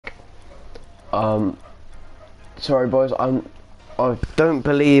Um, sorry boys, I don't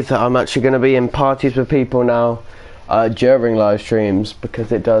believe that I'm actually going to be in parties with people now during live streams,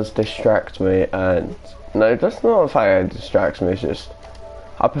 because it does distract me. And no, that's not the fact it distracts me, it's just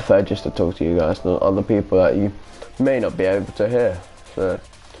I prefer just to talk to you guys, not other people that you may not be able to hear. So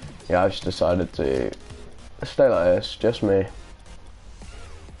yeah, I just decided to stay like this, just me,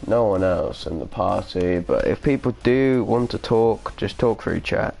 no one else in the party. But if people do want to talk, just talk through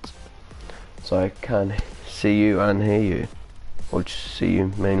chat, so I can see you and hear you, or just see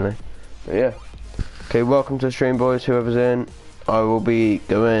you mainly. But yeah, okay, welcome to the stream boys, whoever's in. I will be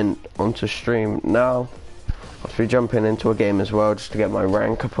going onto stream now. I'll be jumping into a game as well, just to get my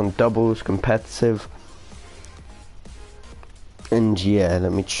rank up on doubles competitive. And yeah,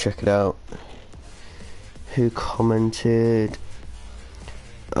 let me check it out. Who commented?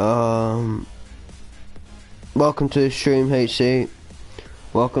 Welcome to the stream, HC.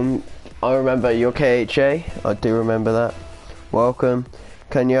 Welcome. I remember your KHA. I do remember that. Welcome.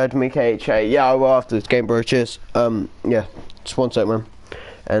 Can you add me KHA? Yeah, I will after this game, bro. Cheers. Yeah, just one sec, man.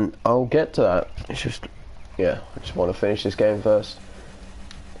 And I'll get to that. It's just, yeah, I just want to finish this game first.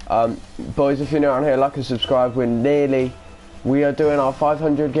 Boys, if you're new around here, like and subscribe. We are doing our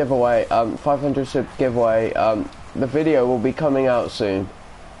 500 giveaway, 500 sub giveaway. The video will be coming out soon.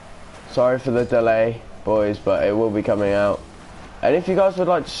 Sorry for the delay, boys, but it will be coming out. And if you guys would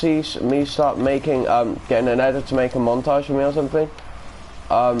like to see me start making, getting an editor to make a montage for me or something,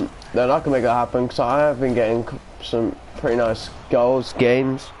 then I can make that happen, because I have been getting some pretty nice goals,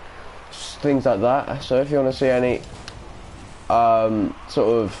 games, things like that. So if you want to see any sort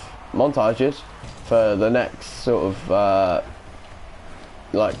of montages for the next sort of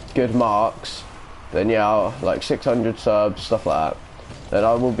like good marks, then yeah, like 600 subs, stuff like that, then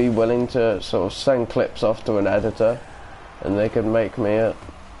I will be willing to sort of send clips off to an editor, and they can make me a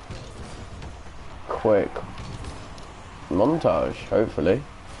quick montage, hopefully.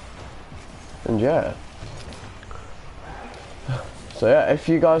 And yeah, so yeah, if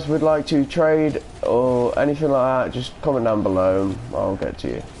you guys would like to trade or anything like that, just comment down below and I'll get to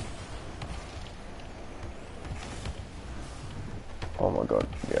you. Oh my god,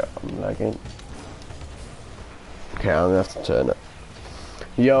 yeah, I'm lagging. Okay, I'm gonna have to turn it.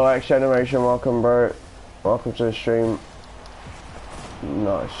 Yo, X Generation, welcome bro. Welcome to the stream.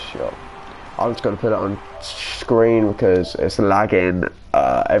 Nice shot. I'm just gonna put it on screen because it's lagging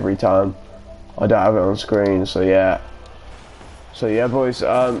every time. I don't have it on screen, so yeah. So yeah, boys.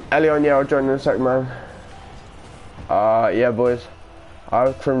 Elion, yeah, I'll join in a sec, man. Yeah, boys.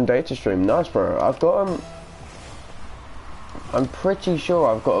 I'm from data stream. Nice, bro. I've got I'm pretty sure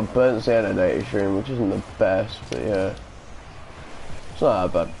I've got a burnt Sienna data stream, which isn't the best, but yeah, it's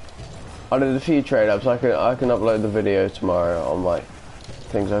not that bad. I did a few trade ups. I can upload the video tomorrow on my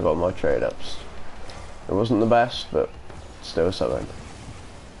things I got on my trade ups. It wasn't the best, but still something.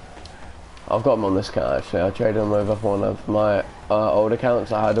 I've got them on this account actually. I traded them over one of my old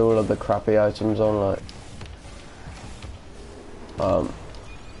accounts. I had all of the crappy items on, like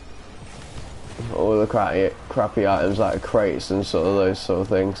all the crappy items like crates and sort of those sort of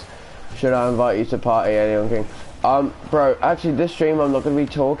things. Should I invite you to party, Alien King? Bro, actually this stream I'm not going to be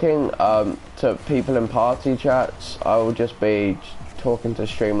talking to people in party chats. I will just be talking to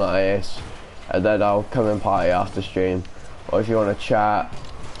stream like this, and then I'll come and party after stream. Or if you want to chat,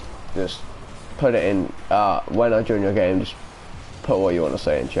 just put it in, when I join your game, just put what you want to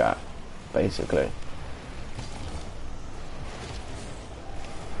say in chat, basically.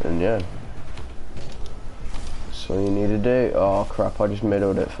 And yeah, that's all you need to do. Oh crap, I just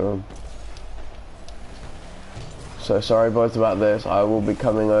middled it for him. So sorry boys about this. I will be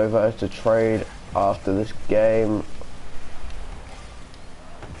coming over to trade after this game.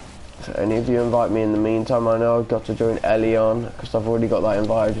 So any of you invite me in the meantime, I know I've got to join Elion, because I've already got that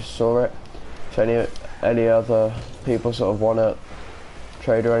invite, I just saw it. If any other people sort of want to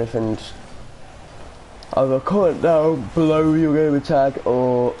trade or anything, just either comment down below your gamer tag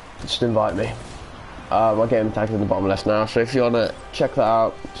or just invite me. My gamer tag's in the bottom left now, so if you want to check that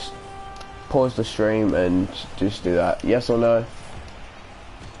out, just pause the stream and just do that. Yes or no?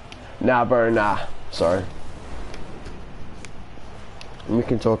 Nah bro, nah. Sorry. We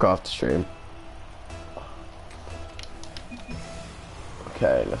can talk after stream.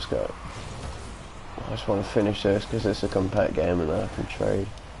 Okay, let's go. I just want to finish this because it's a compet game and then I can trade.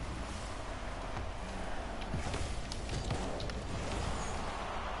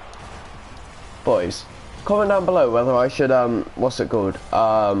 Boys, comment down below whether I should, what's it called?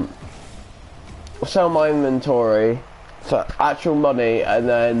 Sell my inventory for actual money and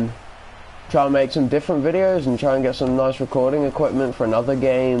then try and make some different videos and try and get some nice recording equipment for another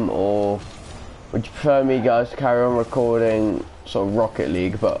game, or Would you prefer me guys to carry on recording sort of Rocket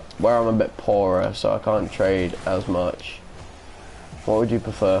League, but where I'm a bit poorer so I can't trade as much? What would you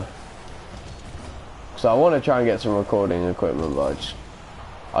prefer? So I want to try and get some recording equipment, but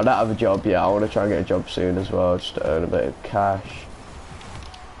I don't have a job yet. I want to try and get a job soon as well, just to earn a bit of cash.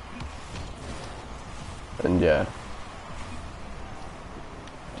 And yeah.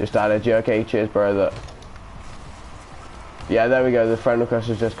 Just added you. Okay, cheers bro. That. Yeah, there we go. The friend request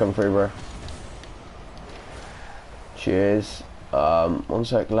has just come through, bro. Cheers. 1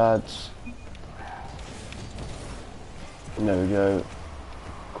 sec, lads. There we go.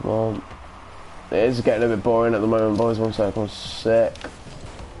 Come on. It is getting a bit boring at the moment, boys. 1 sec, 1 sec.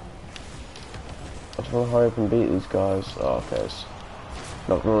 I just want to hurry up and beat these guys. Oh, okay. It's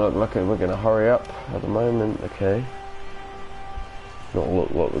not going to look like we're going to hurry up at the moment, okay. Not look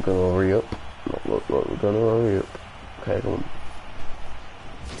like we're going to hurry up. Not look like we're going to hurry up. Okay, come on.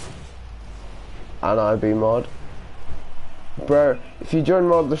 And I be mod. Bro, if you join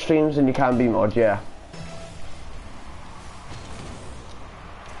mod the streams then you can be mod, yeah.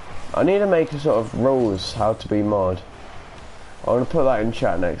 I need to make a sort of rules how to be mod. I want to put that in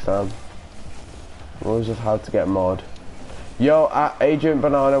chat next time. Rules of how to get mod. Yo, Agent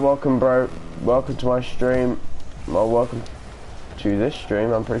Banana, welcome bro. Welcome to my stream. Well, welcome to this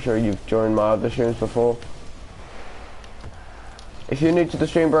stream. I'm pretty sure you've joined my other streams before. If you're new to the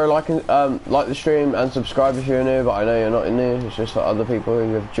stream, bro, like the stream and subscribe if you're new, but I know you're not new. It's just for other people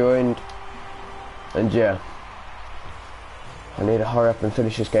who have joined. And yeah. I need to hurry up and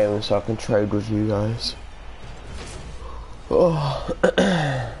finish this game so I can trade with you guys. Oh.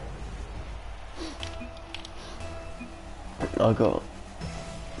 I got...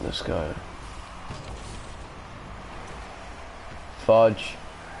 Let's go. Fudge.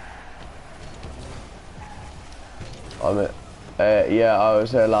 I'm it. Yeah, I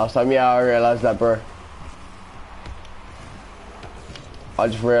was there last time. Yeah, I realised that, bro. I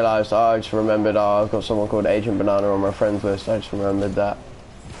just remembered, I've got someone called Agent Banana on my friends list. I just remembered that.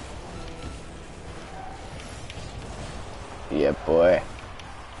 Yeah, boy.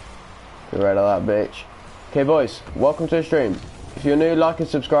 Get rid of that bitch. Okay, boys, welcome to the stream. If you're new, like and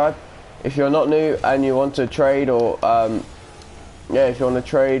subscribe. If you're not new and you want to trade or, yeah, if you want to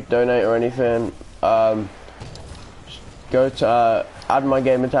trade, donate or anything, just go to, add my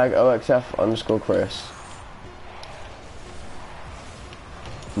gamer tag, OXF_Chris.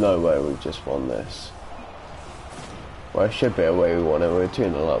 No way we've just won this. Well, it should be a way we won it. We're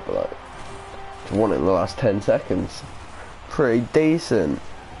 2-0 up, but like, we won it in the last 10 seconds. Pretty decent.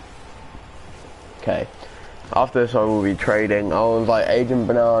 Okay. After this I will be trading. I'll invite Agent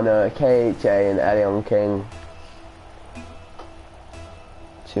Banana, KHA and Elion King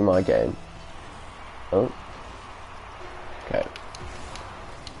to my game. Oh. Okay.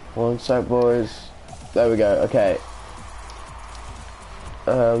 1 sec, boys. There we go. Okay.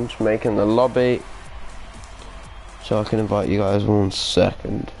 Just making the lobby so I can invite you guys 1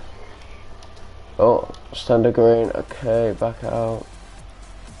 second. Oh, standard green. Okay, back out.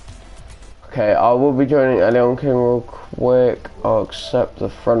 Okay, I will be joining Elion King real quick. I'll accept the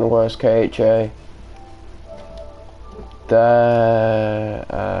friend request KHA. There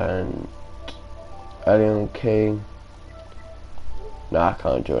and Elion King. Nah, I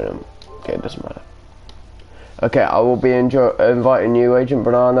can't join him. Okay, it doesn't matter. Okay, I will be inviting you, Agent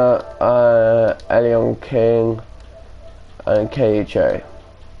Banana, Elion King, and KHA.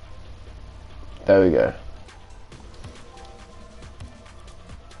 There we go.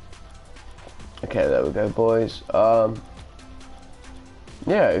 Okay, there we go, boys.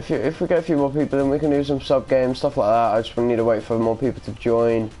 Yeah, if we get a few more people, then we can do some sub games, stuff like that. I just need to wait for more people to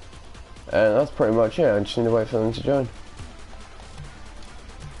join, and that's pretty much it. I just need to wait for them to join.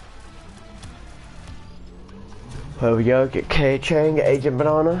 There we go, get KHA and get Agent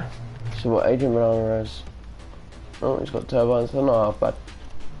Banana. See what Agent Banana has. Oh, he's got turbines, they're not half bad.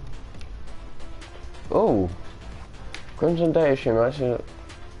 Oh, Crimson Data Stream, actually, I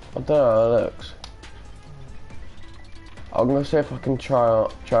don't know how it looks. I'm gonna see if I can try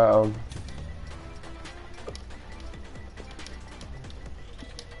it on.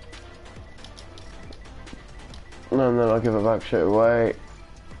 And then I'll give it back straight away.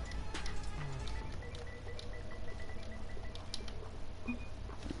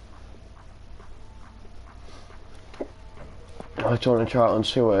 I just want to try it and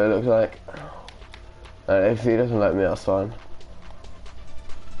see what it looks like. And if he doesn't let me, that's fine.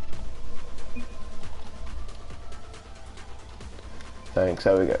 Thanks,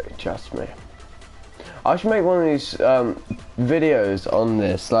 there we go, trust me. I should make one of these videos on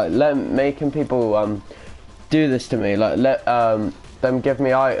this, like making people do this to me, like let them give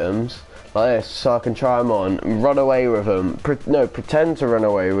me items, like this, so I can try them on and run away with them. No, pretend to run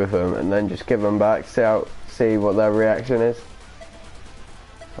away with them and then just give them back. See what their reaction is.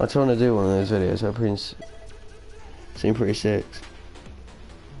 I just want to do one of those videos. That seem pretty sick.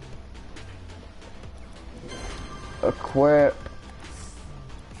 Equip.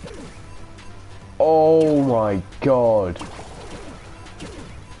 Oh my god.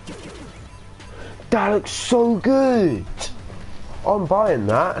 That looks so good. I'm buying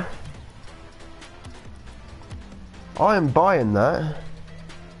that. I am buying that.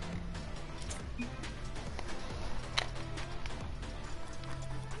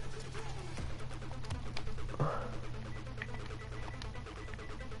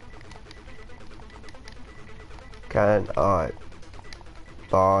 Can I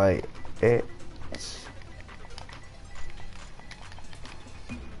buy it?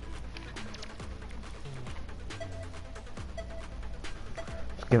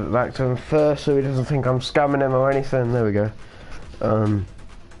 Give it back to him first so he doesn't think I'm scamming him or anything. There we go.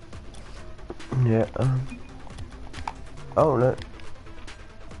 Yeah. Oh no.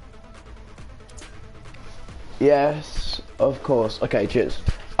 Yes, of course. Okay, cheers.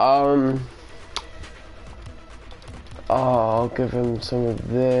 Oh, I'll give him some of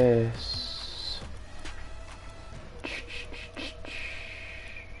this.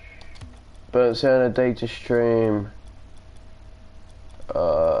 But it's on a data stream.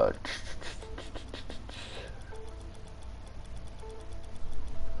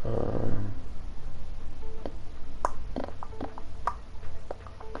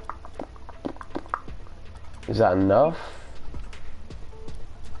 Is that enough?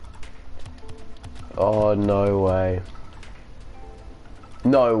 Oh, no way.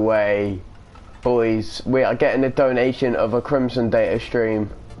 No way. Boys, we are getting a donation of a Crimson data stream.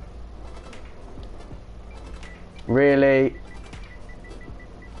 Really?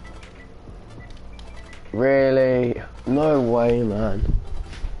 Really? No way, man.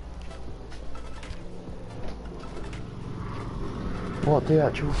 What the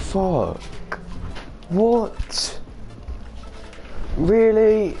actual fuck? What?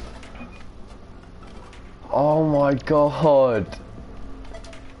 Really? Oh my god.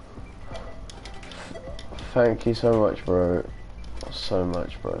 Thank you so much, bro. So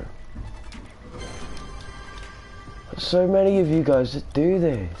much, bro. So many of you guys that do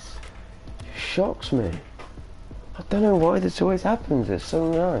this. It shocks me. I don't know why this always happens. It's so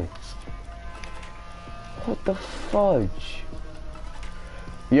nice. What the fudge?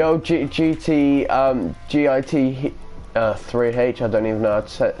 Yo, GIT 3H, I don't even know how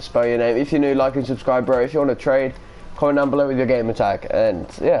to spell your name. If you're new, like and subscribe, bro. If you want to trade, comment down below with your game attack, and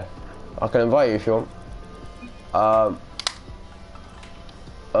yeah, I can invite you if you want.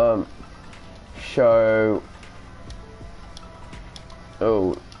 Show.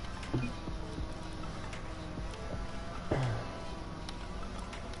 Oh.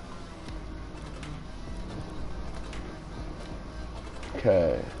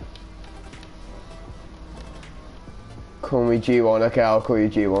 Okay. Call me G1. Okay, I'll call you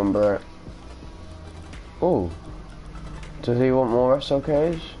G1, bro. Oh. Does he want more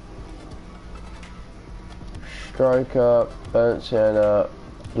SLKs? Striker, burnt sienna,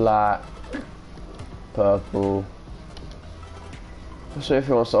 black, purple. Let's see if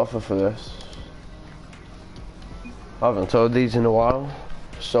he wants to offer for this. I haven't sold these in a while.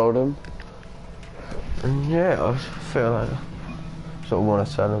 Sold them. And yeah, I feel like I sort of want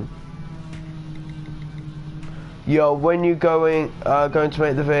to sell them. Yo, when you going to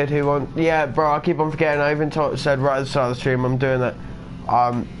make the video? Yeah, bro, I keep on forgetting. I even said right at the start of the stream I'm doing that.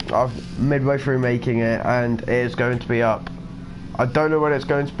 I've midway through making it and it is going to be up. I don't know when it's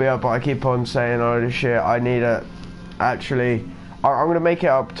going to be up, but I keep on saying, oh this shit, I need it. Actually, I'm gonna make it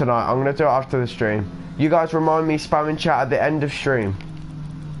up tonight. I'm gonna do it after the stream. You guys remind me, spamming chat at the end of stream.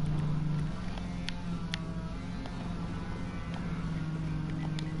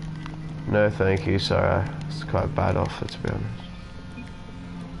 No, thank you. Sorry, it's quite a bad offer to be honest.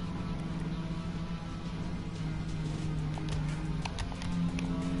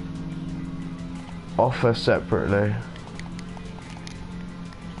 Offer separately.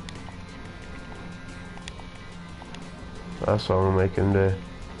 That's what I'm making do.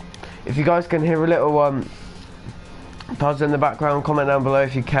 If you guys can hear a little buzz in the background, comment down below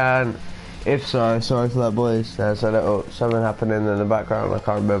if you can. If so, sorry for that, boys. There's a little something happening in the background. I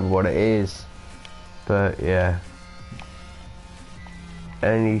can't remember what it is, but yeah.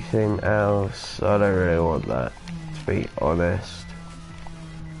 Anything else? I don't really want that, to be honest,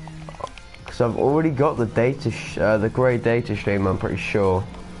 because I've already got the data, the grey data stream. I'm pretty sure.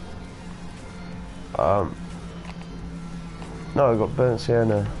 No, I got burnt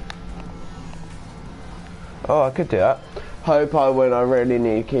sienna. Oh, I could do that. Hope I win. I really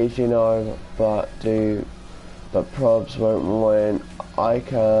need keys, you know, but probs won't win. I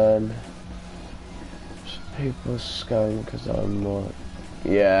can. People scam because I'm not.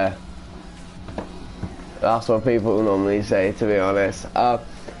 Yeah. That's what people normally say, to be honest. I've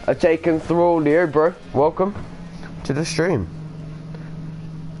taken Thrall here, bro. Welcome to the stream.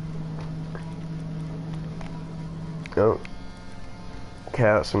 Oh. Okay,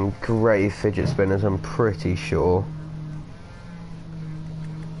 that's some great fidget spinners, I'm pretty sure.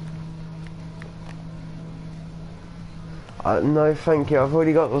 No, thank you. I've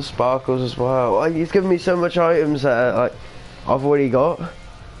already got the sparkles as well. Like, you've given me so much items that like I've already got.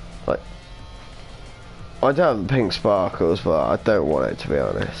 Like, I don't have pink sparkles, but I don't want it, to be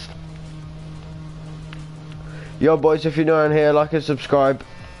honest. Yo, boys, if you're new in here, like and subscribe.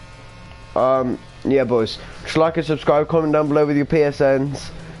 Yeah, boys, just like and subscribe. Comment down below with your PSNs,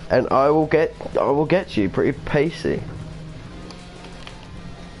 and I will get you pretty pacey.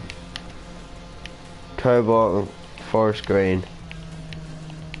 Cobalt. Forest green.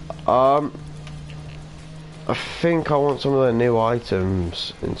 I think I want some of the new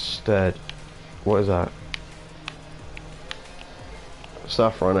items instead. What is that?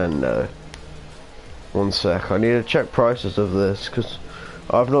 Saffron Endo. One sec, I need to check prices of this because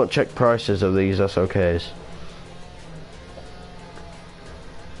I've not checked prices of these SOKs.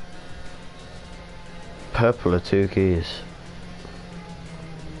 Purple are 2 keys.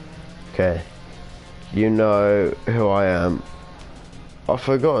 Okay. You know who I am. I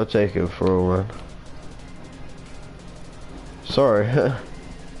forgot to take it for all, man. Sorry.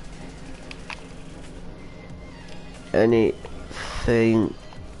 Anything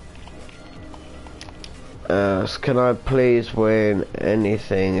else? Can I please win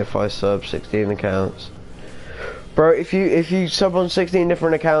anything if I sub 16 accounts? Bro, if you sub on 16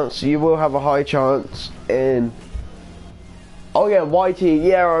 different accounts, you will have a high chance in... Oh yeah, YT,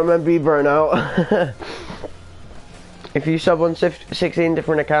 yeah, I remember you, Burnout. If you sub on 16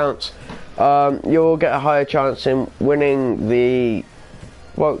 different accounts, you'll get a higher chance in winning the...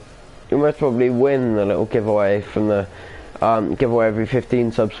 Well, you'll most probably win the little giveaway from the giveaway every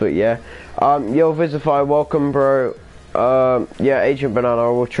 15 subs, but yeah. Yo, Visify, welcome, bro. Yeah, Agent Banana, I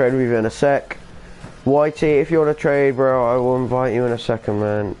will trade with you in a sec. YT, if you want to trade, bro, I will invite you in a second,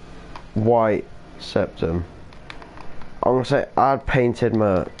 man. White Septum. I'm gonna say add painted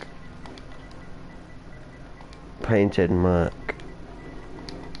Merc. Painted Merc.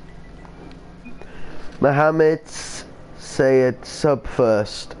 Mohammed Sayed sub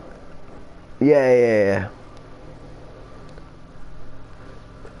first. Yeah.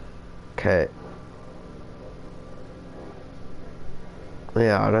 Okay.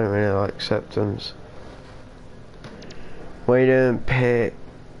 Yeah, I don't really like Septums. When you're doing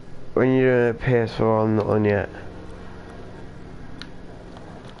PS4, I'm not on yet.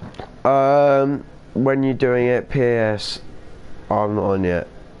 When you're doing it PS, I'm not on yet.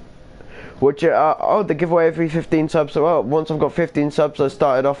 Which oh, the giveaway every 15 subs. So well, once I've got 15 subs, I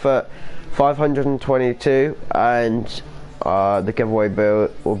started off at 522, and the giveaway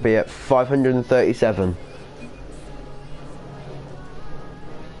bill will be at 537.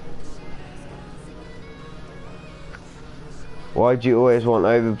 Why do you always want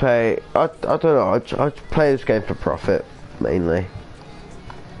overpay? I don't know. I play this game for profit mainly.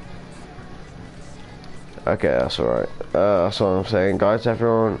 Okay, that's alright. That's what I'm saying, guys.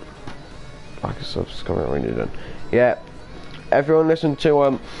 Everyone, like and subscribe when you're done. Yeah, everyone, listen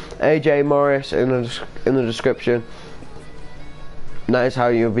to AJ Morris in the description. And that is how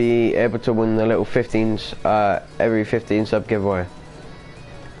you'll be able to win the little 15s every 15 sub giveaway.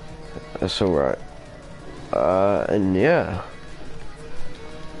 That's alright. And yeah.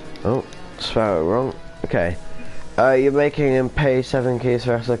 Oh, spelled it wrong. Okay. You're making him pay 7 keys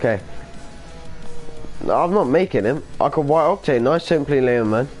for us. Okay. No, I'm not making him. I could white octane. Nice, simply Liam,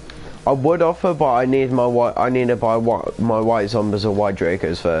 man. I would offer, but I need my white. I need to buy my white zombies or white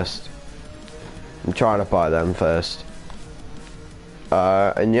Dracos first. I'm trying to buy them first.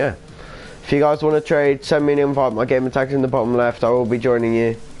 And yeah, if you guys want to trade, send me an invite. My game attack's in the bottom left. I will be joining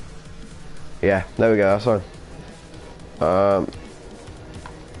you. Yeah, there we go. That's fine.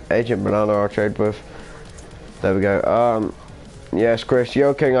 Agent Banana, I'll trade with. There we go. Yes, Chris.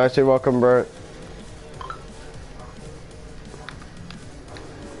 Yo, King. I say welcome, bro.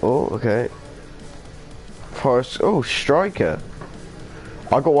 Oh, okay. Forest. Oh, Striker.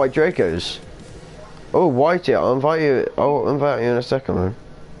 I got white Dracos. Oh, Whitey, I'll invite you. I'll invite you in a second, man.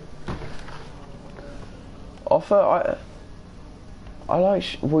 Offer. I like.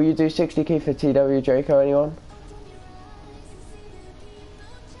 Will you do 60k for TW Draco? Anyone?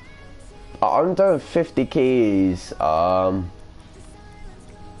 I'm doing 50 keys, and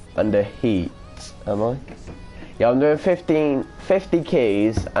a heat, am I? Yeah, I'm doing 50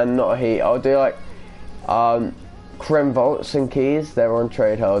 keys and not a heat. I'll do like, Chrome Volts and keys, they're on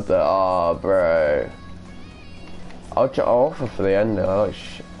trade hold. Oh, bro. I'll offer for the ending. I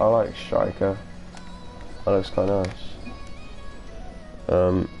like Striker. That looks quite nice.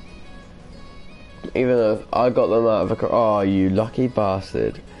 Even though I got them out of a... Oh, you lucky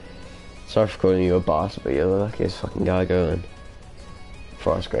bastard. Sorry for calling you a bastard, but you're the luckiest fucking guy going.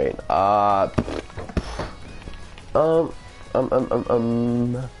 Frost Green.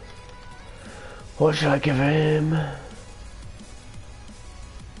 What should I give him?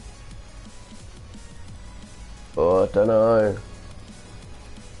 Oh, I don't know.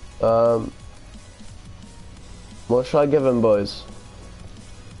 What should I give him, boys?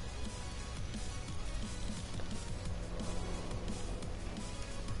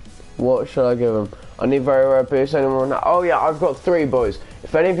 What should I give him? I need very rare boosts. Anyone now? Oh yeah, I've got 3, boys.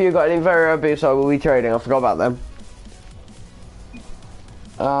 If any of you got any very rare boosts, I will be trading. I forgot about them.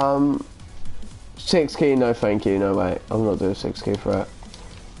 6 key, no thank you, no way. I'm not doing 6 key for it.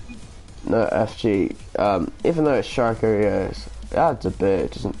 No FG. Even though it's Striker, yeah, it adds a bit.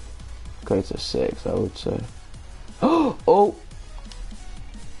 It doesn't go to 6, I would say. Oh.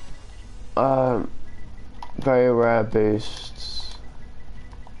 Very rare boosts.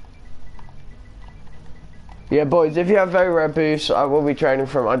 Yeah, boys. If you have very rare boosts, I will be trading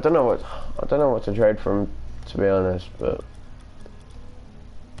from. I don't know what to trade from, to be honest, but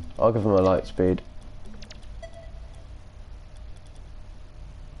I'll give him a light speed.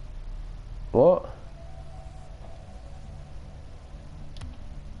 What?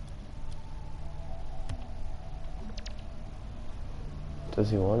 Does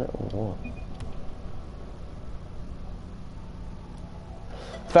he want it or what?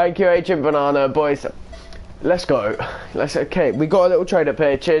 Thank you, Agent Banana, boys. Let's go. Okay, we got a little trade up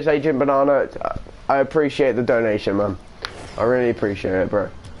here. Cheers, Agent Banana. I appreciate the donation, man. I really appreciate it, bro.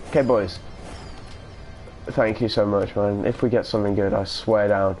 Okay, boys. Thank you so much, man. If we get something good, I swear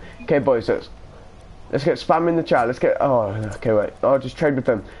down. Okay, boys, let's get spam in the chat. Let's get. Oh, okay, wait. I'll just trade with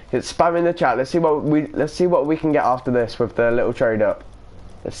them. Get spam in the chat. Let's see what we can get after this with the little trade up.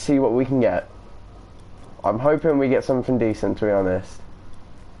 Let's see what we can get. I'm hoping we get something decent, to be honest.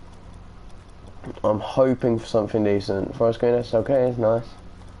 I'm hoping for something decent. Forest Green, that's okay. It's nice.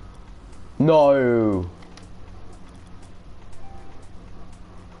 No.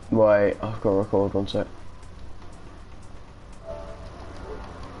 Wait, I've got to record 1 sec.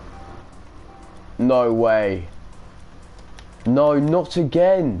 No way. No, not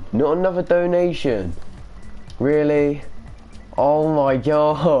again. Not another donation. Really? Oh my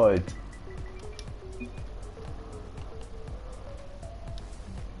god.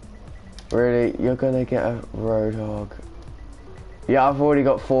 Really? You're gonna get a Roadhog? Yeah, I've already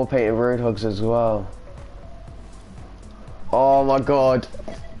got 4 painted Roadhogs as well. Oh my god.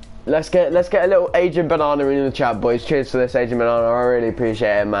 Let's get a little Agent Banana in the chat, boys. Cheers for this, Agent Banana. I really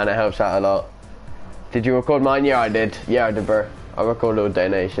appreciate it, man. It helps out a lot. Did you record mine? Yeah, I did. Yeah, I did, bro. I record all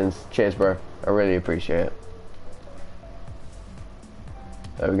donations. Cheers, bro. I really appreciate it.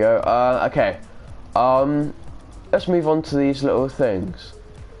 There we go. Okay. Let's move on to these little things.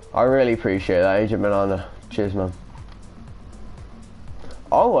 I really appreciate that, Agent Banana. Cheers, man.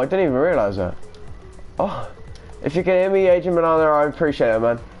 Oh, I didn't even realise that. Oh, if you can hear me, Agent Banana, I appreciate it,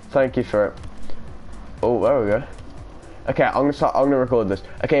 man. Thank you for it. Oh, there we go. Okay, I'm gonna record this.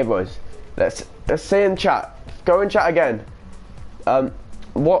 Okay, boys. Let's see in chat. Go in chat again.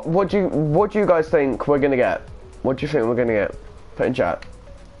 What do you guys think we're gonna get? What do you think we're gonna get? Put in chat.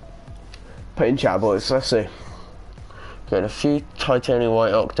 Put in chat, boys. Let's see. Getting a few titanium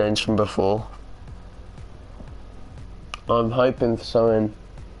white octanes from before. I'm hoping for something.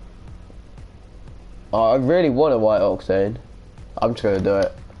 Oh, I really want a white octane. I'm just gonna do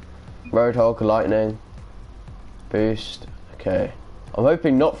it. Roadhog, lightning, boost. Okay. I'm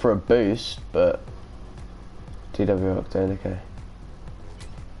hoping not for a boost, but TW octane. Okay.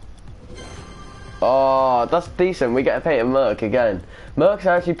 Oh, that's decent. We get a painted Merc again. Mercs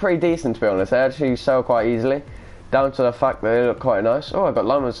are actually pretty decent, to be honest. They actually sell quite easily, down to the fact that they look quite nice. Oh, I got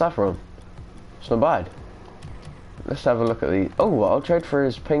Lime and Saffron. It's not bad. Let's have a look at these. Oh, I'll trade for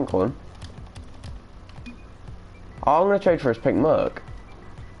his pink one. Oh, I'm gonna trade for his pink Merc.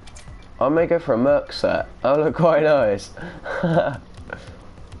 I may go for a Merc set. That'll look quite nice.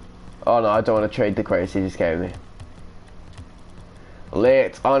 Oh no, I don't want to trade the crates he just gave me.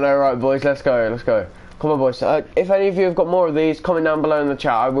 Lit. Oh no, right boys, let's go, let's go. Come on boys, if any of you have got more of these, comment down below in the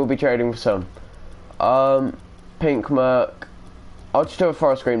chat. I will be trading for some. Pink Merc. I'll just do a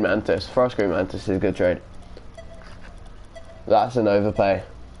Forest Green Mantis. Forest Green Mantis is a good trade. That's an overpay.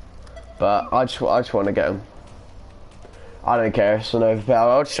 But I just want to get him. I don't care, it's an overpay.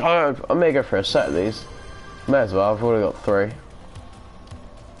 I may go for a set of these. May as well, I've already got 3.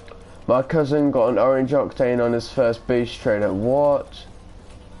 My cousin got an orange octane on his first beast trader. What?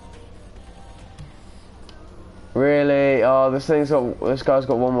 Really? Oh, this guy's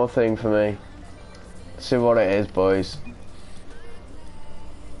got one more thing for me. Let's see what it is, boys.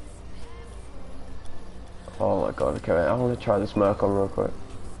 Oh my god, okay, I want to try this Mercon real quick.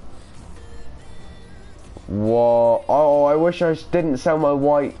 What? Oh, I wish I didn't sell my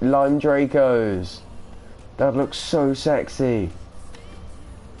white Lime Dracos. That looks so sexy.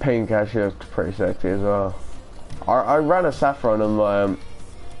 Pink actually looks pretty sexy as well. I ran a Saffron on my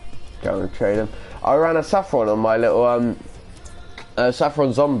go and trade him. I ran a Saffron on my little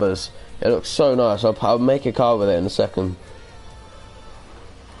Saffron Zombers. It looks so nice. I'll make a card with it in a second.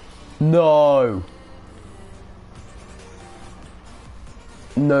 No.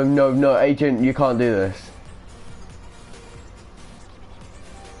 No, Agent, you can't do this.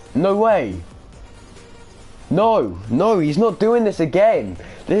 No way. No, he's not doing this again.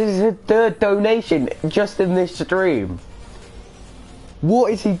 This is a 3rd donation just in this stream.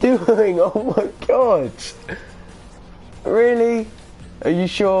 What is he doing? Oh my god. Really? Are you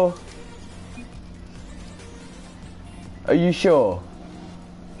sure? Are you sure?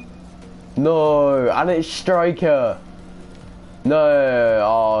 No, and it's Striker. No,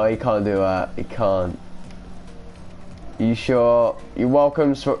 oh, he can't do that. He can't. You sure? You're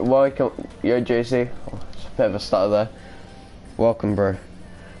welcome. Welcome. Yo, JC. Oh, it's a bit of a stutter there. Welcome, bro.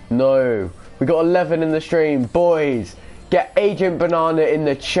 No, we got 11 in the stream, boys. Get Agent Banana in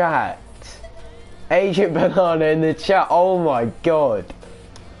the chat. Agent Banana in the chat. Oh my god.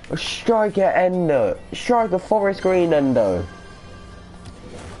 Striker Endo. Striker Forest Green Endo.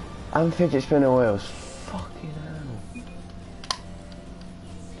 And Fidget Spinner Wheels. Fucking hell.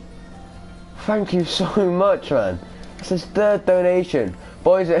 Thank you so much, man. It's his 3rd donation.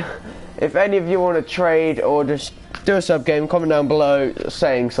 Boys, if any of you want to trade or just do a sub game, comment down below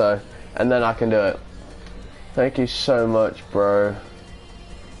saying so. And then I can do it. Thank you so much, bro.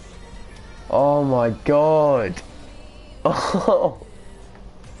 Oh my god. Oh.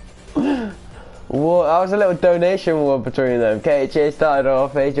 What? That was a little donation war between them. KHA started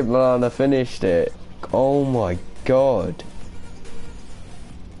off, Agent Banana finished it. Oh my god.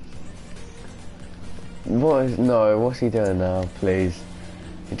 What's he doing now, please?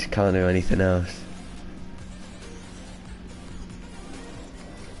 He just can't do anything else.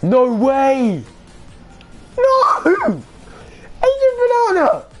 No way! No! Agent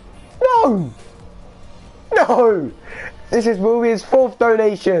Banana! No! No! This is Movie's 4th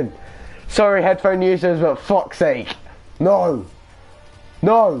donation. Sorry, headphone users, but fuck's sake. No!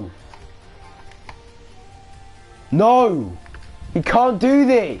 No! No! He can't do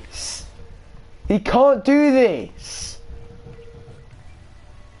this! He can't do this!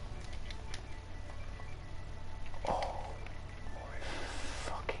 Oh my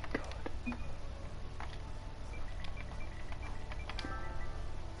fucking god.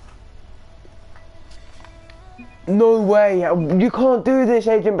 No way! You can't do this,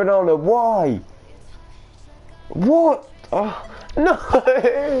 Agent Banana. Why? What? Oh, no!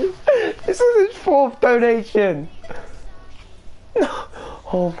 This is his 4th donation. No!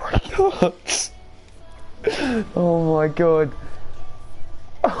 Oh my god! Oh my god!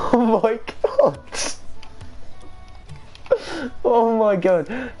 Oh my god! Oh my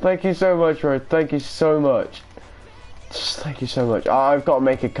god! Thank you so much, bro. Thank you so much. Just thank you so much. I've got to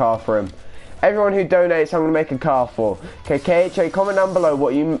make a car for him. Everyone who donates, I'm gonna make a car for. Okay, KHA, comment down below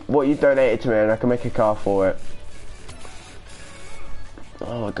what you donated to me, and I can make a car for it.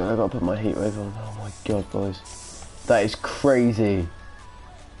 Oh my god, I gotta put my heat wave on. Oh my god, boys, that is crazy.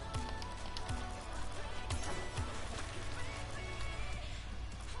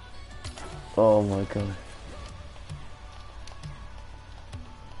 Oh my god.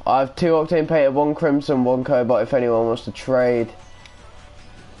 I have 2 Octane Painted, 1 Crimson, 1 Cobalt if anyone wants to trade.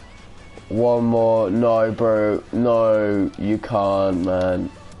 1 more. No, bro. No, you can't, man.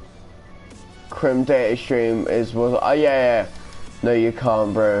 Crim Data Stream was. Oh, yeah. No, you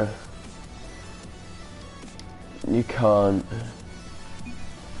can't, bro. You can't.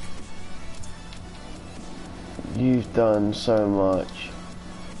 You've done so much.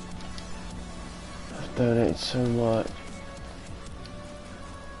 I've donated so much.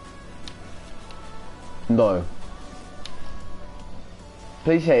 No.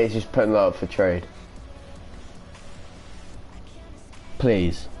 Please say he's just putting that up for trade.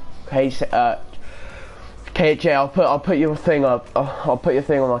 Please. KHA Hey Jay, I'll put your thing up. I'll put your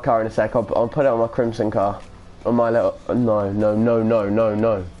thing on my car in a sec. I'll put it on my Crimson car. On my little.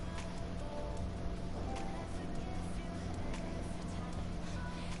 No.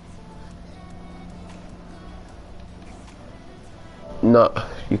 No,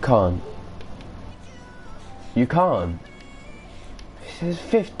 you can't. You can't. This is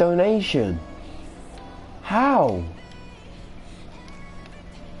 5th donation. How?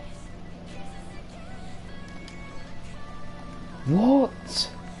 What?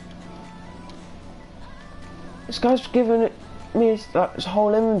 This guy's given me his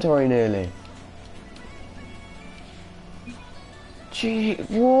whole inventory nearly. Gee,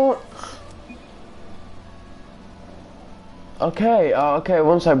 what? Okay, okay,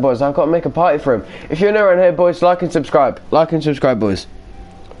 one sec, boys. I've got to make a party for him. If you're new around here, boys, like and subscribe. Like and subscribe, boys.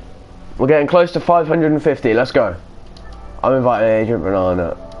 We're getting close to 550. Let's go. I'm inviting Agent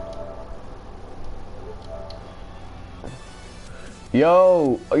Banana.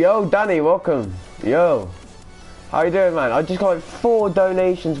 Yo, Danny, welcome. Yo, how you doing, man? I just got like 4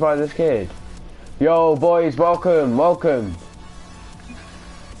 donations by this kid. Yo, boys, welcome.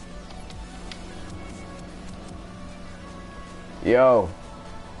 Yo.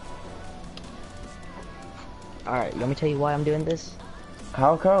 Alright, let me tell you why I'm doing this.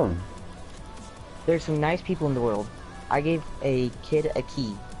 How come? There's some nice people in the world. I gave a kid a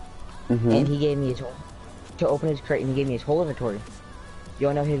key, Mm-hmm. and he gave me his whole, to open his crate, and he gave me his whole inventory. You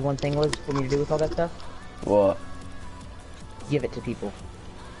wanna know his one thing was for me to do with all that stuff? What? Give it to people.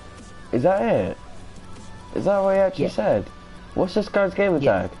 Is that it? Is that what he actually Yeah. said? What's this guy's gamer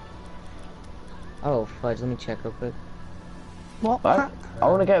Yeah. tag? Oh, fudge, let me check real quick. What? I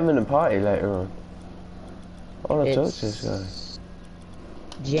want to get him in a party later on. I want to talk to this guy. It's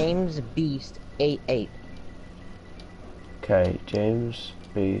James Beast 88. Okay, James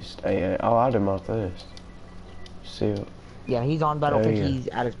Beast 88. I'll add him after this. See what... Yeah, he's on, but I don't Oh, think yeah. he's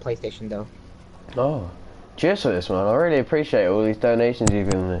at his PlayStation though. Oh. Cheers for this, man. I really appreciate all these donations you've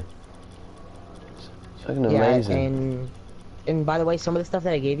given me. It's fucking amazing. Yeah, and by the way, some of the stuff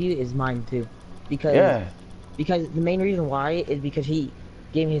that I gave you is mine too. Because Yeah. Because the main reason why is because he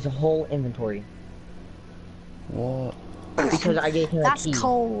gave me his whole inventory. What? Because I gave him a That's key.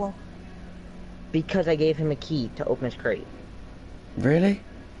 cool. Because I gave him a key to open his crate. Really?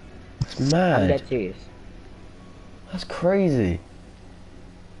 That's I'm mad. dead serious. That's crazy.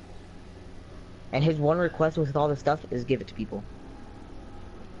 And his one request with all the stuff is give it to people.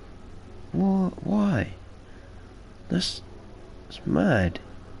 What? Why? That's mad.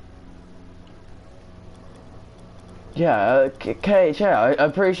 Yeah, Kate, yeah, I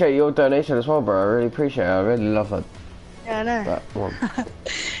appreciate your donation as well, bro. I really appreciate it. I really love that, Yeah, I know. that one.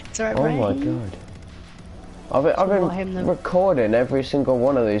 It's alright, Oh bro. my god. I've Not him, been though. recording every single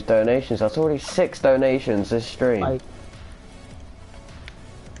one of these donations. That's already 6 donations this stream. Like,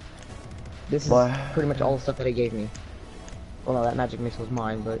 this is My- pretty much all the stuff that he gave me. Well, no, that magic missile was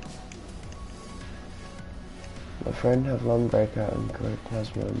mine, but My friend have lung breakout and correct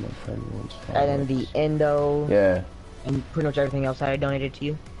plasma and my friend wants and then the endo Yeah. and pretty much everything else that I donated to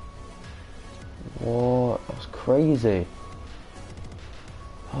you. What? That's crazy.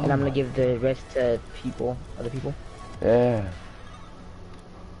 Oh And I'm gonna my- give the rest to people, other people. Yeah.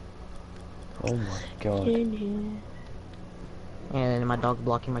 Oh my god. And my dog's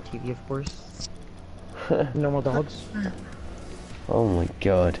blocking my TV, of course. Normal dogs. Oh my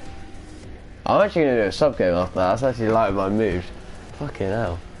god. I'm actually gonna do a sub game after that. That's actually like my move. Fucking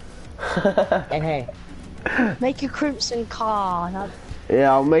hell. And hey, Make a crimson car.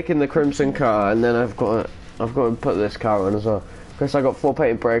 Yeah, I'm making the crimson car, and then I've got to put this car on as well. Chris, I got 4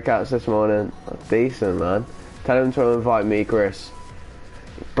 painted breakouts this morning. That's decent, man. Tell him to invite me, Chris.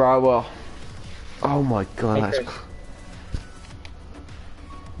 Bro, well. Oh my god, Hey, that's. Chris.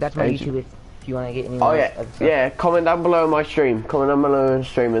 That's my Agent- YouTube if you want to get any Oh more yeah, other stuff. yeah. Comment down below my stream. Comment down below my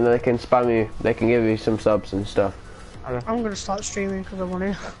stream, and they can spam you. They can give you some subs and stuff. I'm gonna start streaming because I want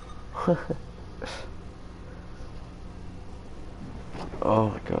to. Oh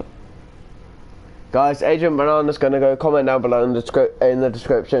my god. Guys, Agent Banana's gonna go comment down below in the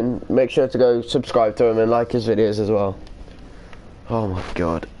description. Make sure to go subscribe to him and like his videos as well. Oh my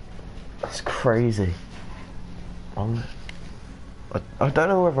god. That's crazy. I don't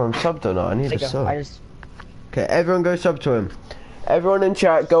know whether I'm subbed or not. I need a sub. Okay, everyone go sub to him. Everyone in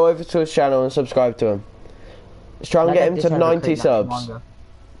chat, go over to his channel and subscribe to him. Let's try and get him to 90 subs.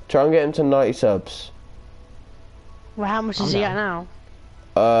 Try and get him to 90 subs. Well, how much is he at now?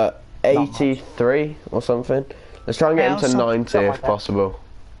 83 or something. Let's try and get Yeah, him to something 90 like if that. possible.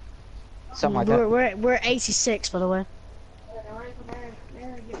 Something like that. We're at 86, by the way.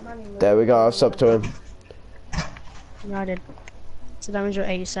 There we go, I'll sub to him. Yeah, I did. So damage of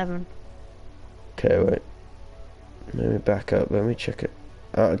 87. Okay, wait. Let me back up. Let me check it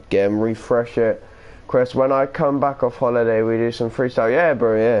out again. Refresh it. Chris, when I come back off holiday, we do some freestyle. Yeah,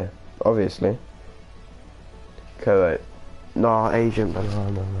 bro. Yeah, obviously. Okay, wait. No, Agent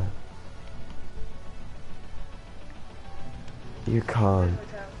Banana, man. You can't.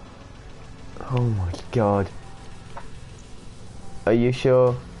 Oh my god. Are you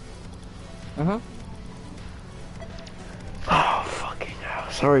sure? Oh, fucking hell.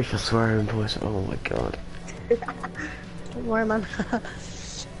 Sorry for swearing, boys. Oh my god. Don't worry, man.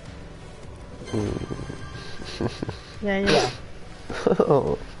 Yeah.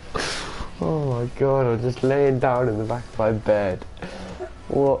 Oh. Oh my god, I'm just laying down in the back of my bed.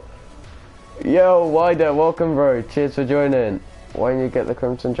 What? Yo, Wider, welcome, bro. Cheers for joining. Why didn't you get the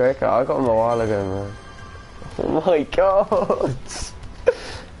Crimson Draco? I got him a while ago, man. Oh my god.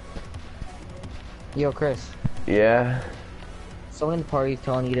 Yo, Chris. Yeah. Someone in the party is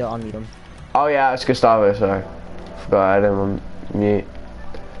telling you to unmute him. Oh yeah, it's Gustavo, sorry. Forgot I had him on mute.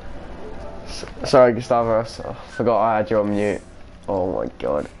 Sorry, Gustavo, I forgot I had you on mute. Oh my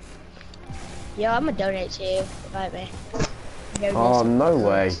god. Yo, I'm gonna donate to you. Invite me. Oh, no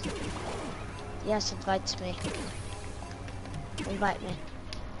way. Yes, invite me. Invite me.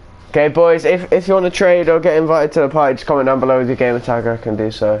 Okay, boys, if you want to trade or get invited to the party, just comment down below with your gamer tag, I can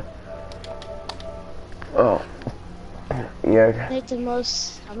do so. Oh. Yeah. Donate the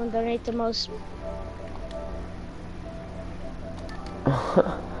most. I'm gonna donate the most.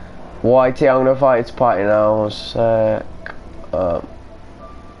 YT, I'm gonna invite you to party now. One sec.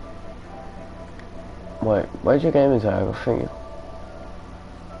 Wait, where's your gamer tag? I think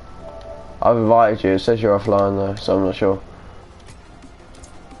I've invited you. It says you're offline though, so I'm not sure.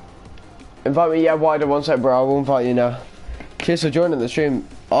 Invite me, yeah, Wider. One sec, bro. I will invite you now. Cheers for joining the stream.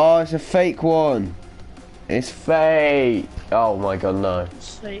 Oh, it's a fake one. It's fake. Oh my god, no.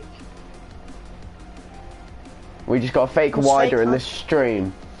 It's fake. We just got a fake It's Wider fake, in huh? this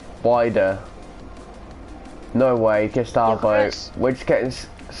stream. Wider. No way, Gustavo. Chris. We're just getting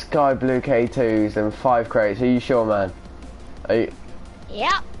Sky Blue K2s and 5 crates. Are you sure, man? Are you...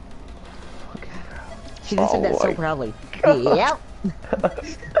 Yeah. She just said that so my proudly. Yep.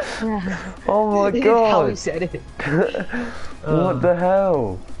 Oh my How god. he said it. What the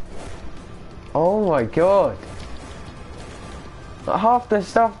hell? Oh my god. Half the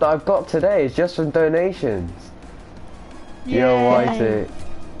stuff that I've got today is just from donations. Yo, Yay. Whitey.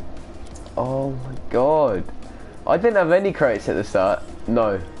 Oh my god. I didn't have any crates at the start.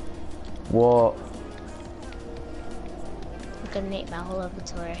 No. What? I'm gonna need my whole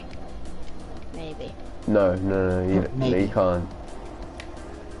inventory. Maybe. No, you Maybe. can't.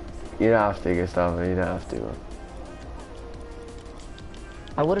 You don't have to, Gustavo. You don't have to, man.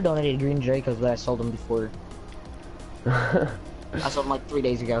 I would have donated green Dracos, but I sold them before. I sold them like 3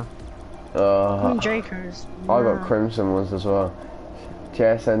 days ago. Drakers. I got crimson ones as well.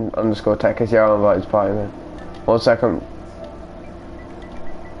 JSN underscore techers, yeah, I'm invited to party, man. 1 second.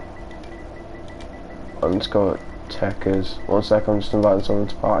 Underscore techers. 1 second, I'm just inviting someone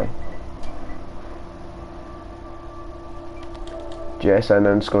to party. JSN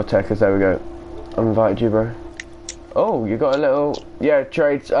underscore techers, there we go. I've invited you, bro. Oh, you got a little... Yeah,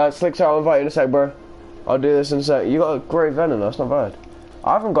 trade. Slicks out, I'll invite you in a sec, bro. I'll do this in a sec. You got a great venom, that's not bad.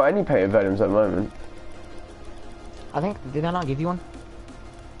 I haven't got any painted venoms at the moment. I think, did I not give you one?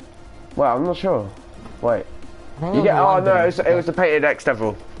 Well, I'm not sure. Wait. I think You it get... was Oh, one no, Venom. it was the painted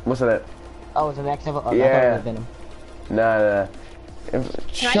X-Devil, wasn't it? Oh, it's the next level? Oh, I thought Yeah. it was Venom. No.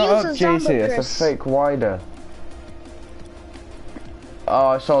 Shut up, use a JC, zombie, it's a Chris? fake Wider. Oh,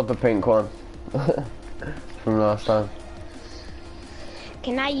 I sold the pink one. From last time.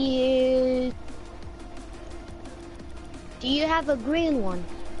 Can I use... Do you have a green one?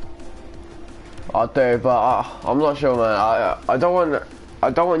 I do, but I'm not sure, man. I don't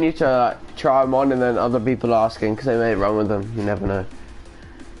want you to like, try them on and then other people asking because they may run with them. You never know.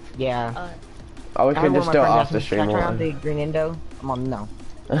 Yeah. We I could had just one do of it my friends after ask me, stream. "Can I try or out the green Indo?" I'm on no.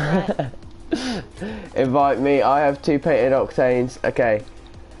 Invite me. I have 2 painted octanes. Okay.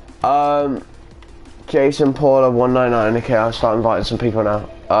 Jason Paula 199. Okay, I'll start inviting some people now.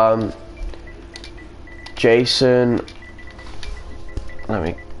 Jason. Let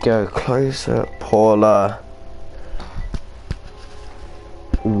me go closer. Paula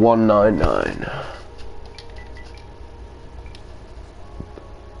 199.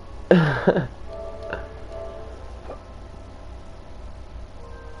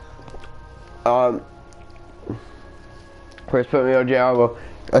 Chris put me on Jedi.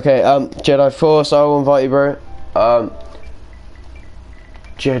 Okay, Jedi Force, I will invite you, bro.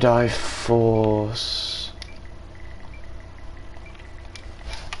 Jedi Force.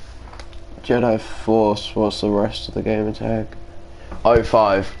 Jedi Force, what's the rest of the game tag?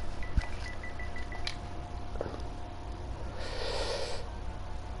 05.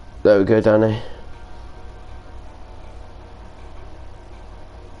 There we go, Danny.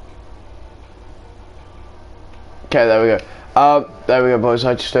 Okay, there we go. There we go, boys.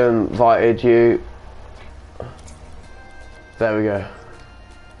 I just invited you. There we go.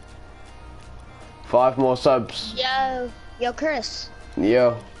 5 more subs. Yo, Chris.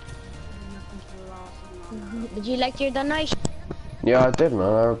 Yo. Did you like your donation? Yeah, I did,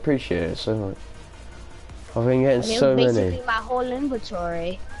 man. I appreciate it so much. I've been getting so Basically, many. my whole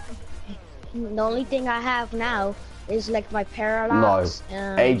inventory. The only thing I have now is like my parallax.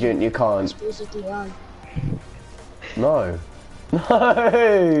 No. Agent, you can't. It's basically on. No. No!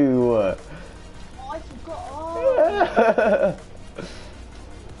 Oh, I forgot.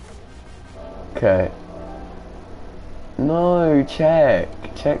 Okay. No, check.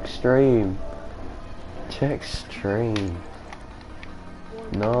 Check stream. Check stream.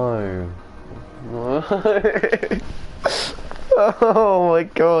 No. No. Oh my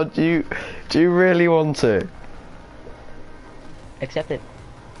god, do you really want to? Accept it.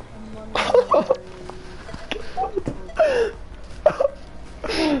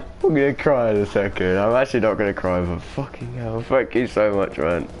 I'm gonna cry in a second. I'm actually not gonna cry, but fucking hell, thank you so much,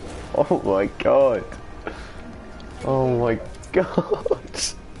 man. Oh my god. Oh my god.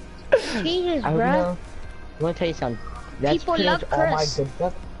 Jesus, I bro. want to tell you something. That's People pretty love much all my Chris. good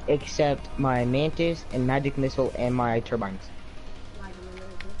stuff, except my Mantis and Magic Missile and my turbines.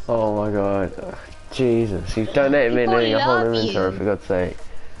 Oh my god. Ugh, Jesus, you've donated me People nearly a whole love inventory, you. for God's sake.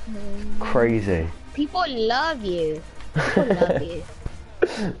 Crazy. People love you. People love you.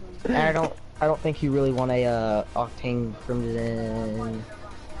 And I don't think you really want a Octane Crimson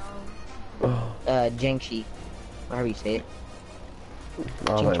Jiangxi. However you say it.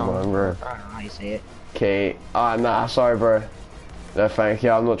 I don't mind, bro. I don't know how you say it. Okay. Nah, sorry, bro. No, thank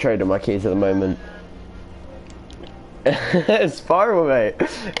you. I'm not trading my keys at the moment. Spiral, mate.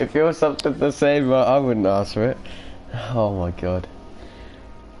 If you're something the same, I wouldn't ask for it. Oh my god.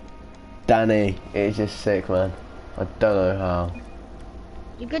 Danny, it's just sick, man. I don't know how.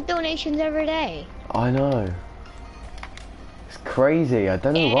 You get donations every day. I know. It's crazy. I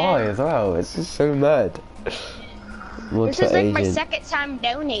don't know why as well. It's just so mad. This is like my second time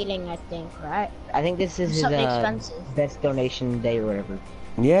donating, I think, right? I think this is his Something expensive. best donation day or whatever.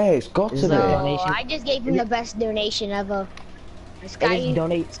 Yeah, it's got to Is be. that So donation? I just gave him the best donation ever. Is it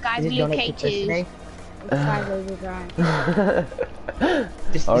donate to K2 today? 5 overdrive.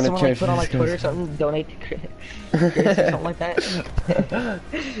 Just I wanna someone like change put on this like Twitter or guy's- something, donate to Chris or something like that.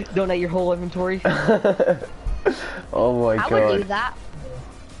 Donate your whole inventory. Oh my I god. would do that.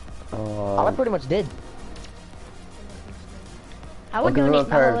 I pretty much did. I would I'll give him a donate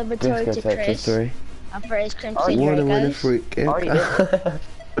my pair whole of inventory to discotheque Chris. history. For his Crimson you Wanna win a Dracos. free gift? Already did.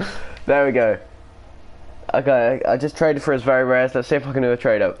 There we go. Okay, I just traded for his very rares. Let's see if I can do a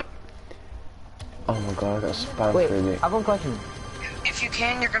trade up. Oh my god, I got spam Wait, through me. I have one question. If you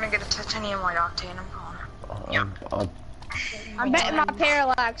can, you're gonna get a titanium white octane. I'm calling. I'm betting my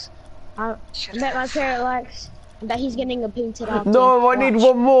parallax. I bet my parallax that he's getting a painted out. No, I need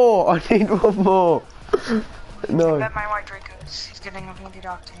one more. I need one more. No. Bet my white Dracos. He's getting a painted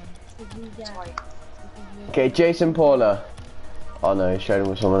octane. It's white. Okay, Jason Paula. Oh no, he's trading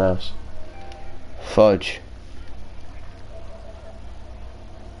with someone else. Fudge.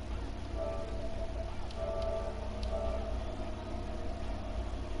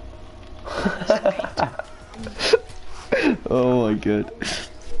 Oh my god.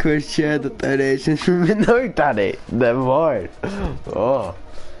 Chris shared the donations from me. No, Daddy. Never mind. Oh.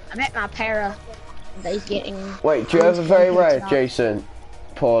 I bet my para that he's getting. Wait, do you have a very rare, Jason?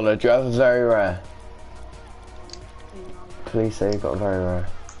 Paula, do you have a very rare? Please say you got a very rare.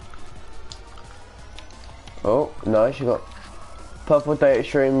 Oh, nice, you got Purple Data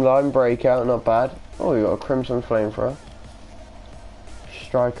Stream, Line Breakout, not bad. Oh, you got a Crimson Flamethrower.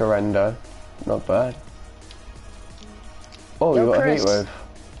 Striker Rendo, not bad. Oh, Yo, you got Chris. a Heatwave.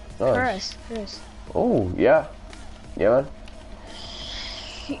 Nice. Chris. Oh, yeah. Yeah, man.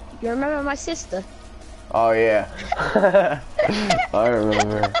 You remember my sister? Oh, yeah. I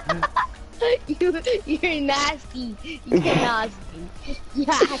remember. You're nasty. You're nasty.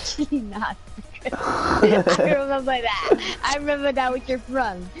 You're actually nasty. I remember that. I remember that with your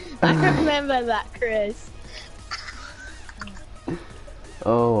friend. I remember that, Chris.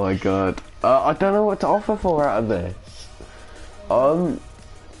 Oh my god. I don't know what to offer for out of this. Oh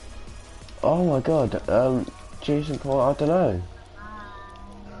my god. Jason Paul, I don't know.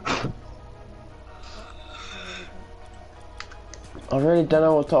 I really don't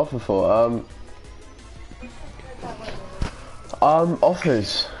know what to offer for.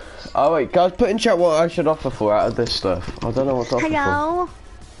 Offers. Oh wait, guys, put in chat what I should offer for out of this stuff. I don't know what to offer Hello.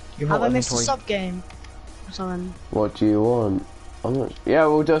 Your Have whole I missed a inventory. sub game? Or something. for. What do you want? I'm not. Yeah,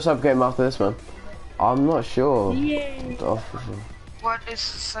 we'll do a sub game after this, man. I'm not sure Yay. what to offer for. What is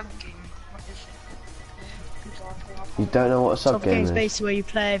sub game? What is it? You don't know what a sub Sub game game's is? basically where you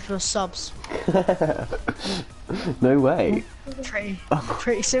play for subs. No way.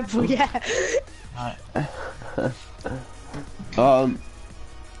 Pretty simple, yeah.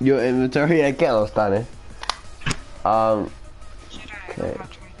 Your inventory. Yeah, get lost, Danny. Should I? Okay. I'm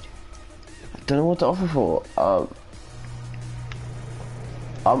not trying to. I don't know what to offer for.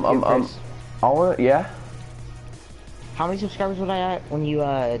 Chris, I want. Yeah. how many subscribers would I at when you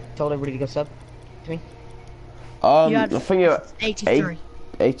told everybody to go sub to me? You had I think you're 83.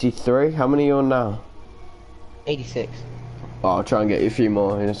 83. How many are you on now? 86. Oh, I'll try and get you a few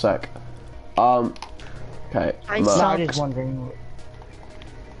more in a sec. Okay. I No, Merc, I was just wondering.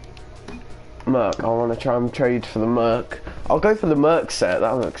 Merc, I want to try and trade for the Merc. I'll go for the Merc set.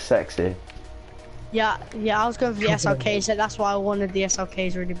 That looks sexy. Yeah, I was going for the SLK set. That's why I wanted the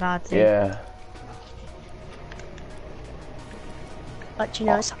SLKs really bad too. Yeah. But you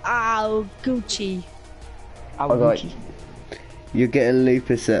know, it's Gucci. I I got. You're getting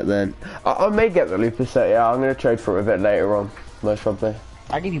Lupus set then. I may get the Lupus set. Yeah, I'm gonna trade for it a bit later on, most probably.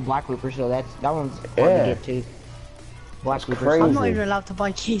 I give you Black Looper, so that one's hard Yeah. to get to. Black Looper. crazy. I'm not even allowed to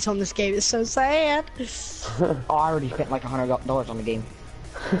buy keys on this game. It's so sad. Oh, I already spent like $100 on the game.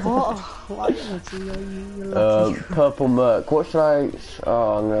 What? Why you're lucky. Purple Merc. What should I?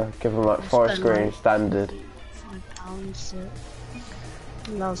 Oh, I'm gonna give him like forest Spend green like- standard. £5.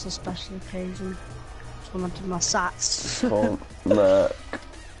 That was a special occasion. So I wanted my sats. For Merc.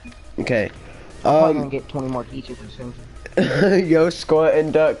 Okay. I'm probably gonna get 20 more keys super soon. Yo,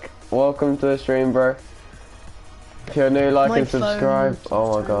 Squirtin' Duck. Welcome to the stream, bro. If you're new, like My and subscribe. phone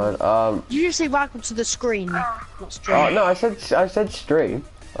Oh my god. Did you say welcome to the screen? Not stream. Oh no, I said stream.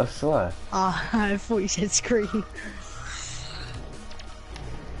 I swear. I thought you said screen.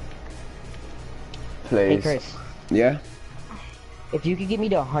 Please. Hey Chris, Yeah. if you could get me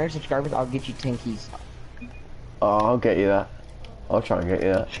to 100 subscribers, I'll get you 10 keys. Oh, I'll get you that. I'll try and get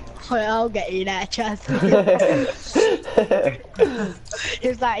you that. Well, I'll get you that, trust me. He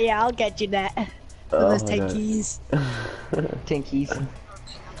was like, yeah, I'll get you that. For those Oh, 10 no. keys. 10 keys. Pretty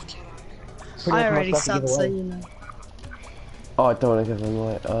I much already my stuff to subbed, give so away. you know. Oh, I don't want to give them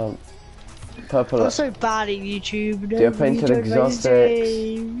away. Purple. I'm so bad at YouTube. Do you have painted exotics?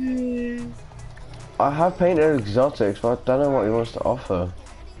 I have painted exotics, but I don't know what he wants to offer.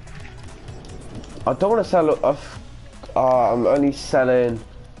 I don't want to sell. I'm only selling.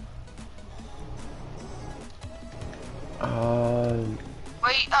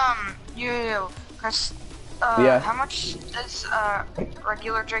 Wait, you, Chris, Yeah. how much is,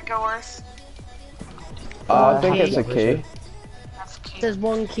 regular Draco worth? I think Okay. it's a key. That's key. There's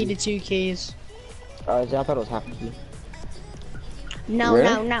 1 key to 2 keys. I thought it was half a key. No,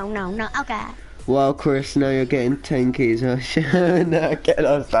 Really? no. Okay. Well, Chris, now you're getting 10 keys. No, get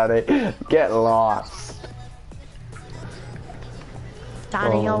lost, Danny. Get lost.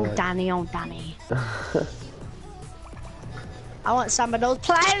 Danny, Oh, oh, my Danny, oh, Danny. I want some of those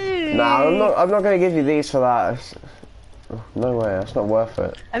plans. No, I'm not gonna give you these for that. No way, that's not worth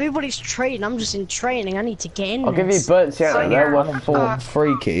it. Everybody's trading. I'm just in training. I need to get in I'll give you this. burnt sienna. So They're you're, worth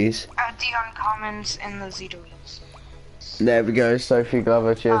 3 keys. Add the uncommons in the Zedoids. There we go, Sophie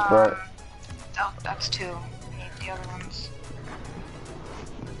Glover. Cheers, bro. Oh, that's 2. We need the other ones.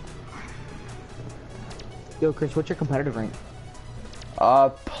 Yo, Chris, what's your competitive rank?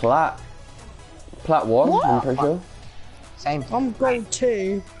 Plat 1, What? I'm pretty sure. Same. I'm gold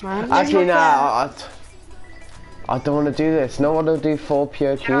 2, man. Actually, nah, I don't want to do this. No one will do 4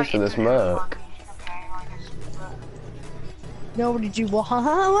 pure keys for this Merc. Okay, I guess. Nobody do what?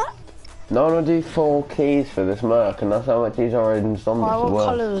 What? No one will do 4 keys for this Merc, and that's how much these are in zombies Why, as what well.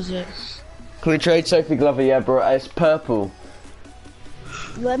 colour is it? Can we trade Sophie Glover? Yeah, bro, it's purple.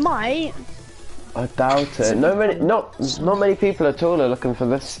 They might. I doubt it. Not many people at all are looking for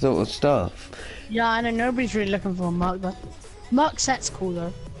this sort of stuff. Yeah, I know nobody's really looking for a Merc, but Merc set's cool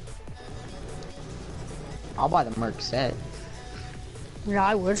though. I'll buy the Merc set. Yeah,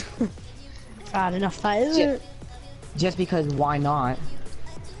 I would. If I had enough that, is Yeah. it? Just because, why not?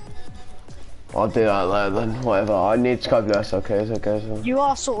 I'll do that later then, whatever. I need Sky Blue SLKs, okay, so. You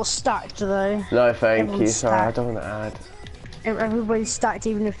are sort of stacked though. No, thank you, Everyone's sorry, I stacked. don't want to add. Everybody's stacked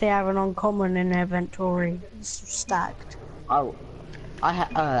even if they have an uncommon in their inventory. It's stacked. I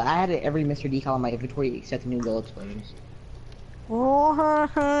had every Mr. Decal in my inventory except the new gold explosions. Oh,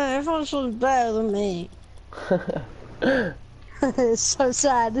 everyone's better than me. It's so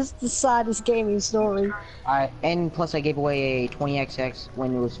sad. This is the saddest gaming story. And plus I gave away a 20XX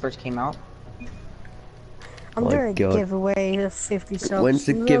when it was first came out. I'm My doing a God. giveaway of 50 subs. When's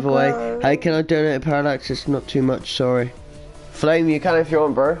the Look giveaway? out. Hey, can I donate a Parallax? It's not too much, sorry. Flame, you can if you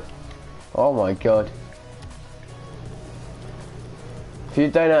want, bro. Oh my god. If you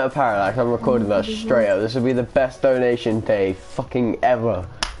donate a Parallax, I'm recording that straight up. This will be the best donation day fucking ever.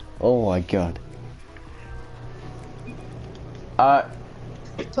 Oh my god.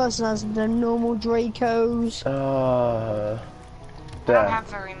 Person has the normal Dracos. I don't There. have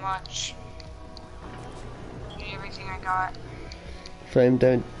very much. Everything I got. Flame,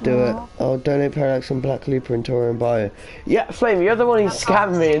 don't do it. I'll donate Parallax on Black Looper and Torian Bio. Yeah, Flame, you're the one who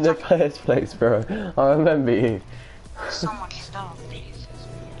scammed me in the first place, bro. I remember you. So much stuff. Jesus.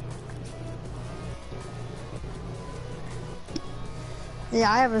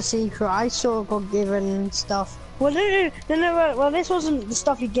 Yeah, I have a secret. I sort of got given stuff. Well, no, well, this wasn't the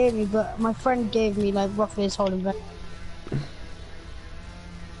stuff he gave me, but my friend gave me, like, roughly his whole investment.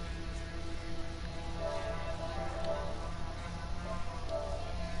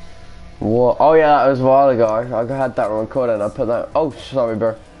 What? Oh yeah, that was a while ago. I had that recorded and I put that. Oh, sorry,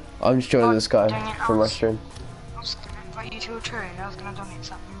 bro. I'm just joining this guy dang it, from my stream. I was gonna invite you to a trade. I was gonna donate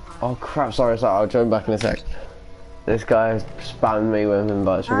something, but Oh crap, sorry, I'll join back in a sec. This guy spammed me with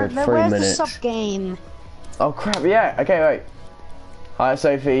invites for a good 3 Where's minutes. the sub game? Oh crap, yeah, okay, wait. Hi,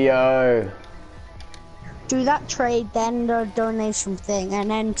 Sophie, yo. Do that trade, then the donation thing, and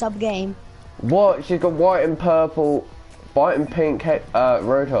then sub game. What? She's got white and purple, white and pink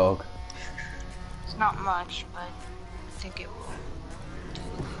Roadhog. it's not much, but I think it will do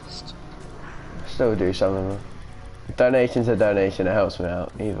the least. Still do some of them. Donation's a donation, it helps me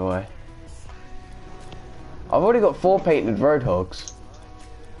out, either way. I've already got 4 painted Roadhogs.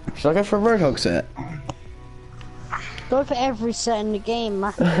 Should I go for a Roadhog set? Go for every set in the game,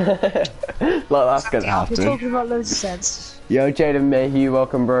 man. Like that's gonna We're happen. talking about loads of sets. Yo, Jaden Mayhew,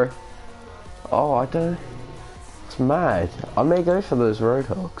 welcome, bro. Oh, I don't. It's mad. I may go for those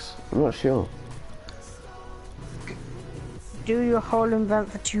Roadhogs. I'm not sure. Do your whole invent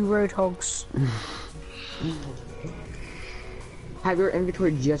for 2 Roadhogs. Have your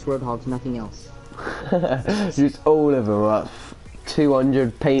inventory just Roadhogs, nothing else. Just all of them. Like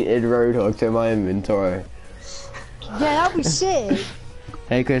 200 painted Roadhogs in my inventory. Yeah, that'd be sick.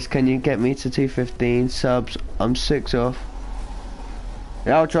 Hey, Chris, can you get me to 215 subs? I'm 6 off.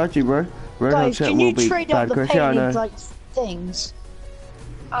 Yeah, I'll try to, bro. Roadhog Guys, set can will you be trade up bad, the Chris. Yeah, I know. painted, like, things?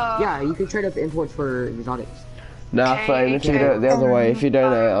 Yeah, you can trade up imports for exotics. Nah, Okay, Flame, if you do it the other way, if you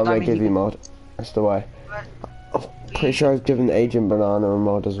donate, I'm gonna give you mod. That's the way. But I'm pretty sure I've given Agent Banana a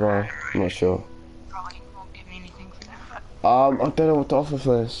mod as well. I'm not sure. probably won't give me anything for that. I don't know what to offer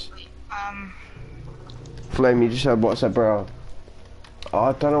for this. Flame, you just said what's up, bro?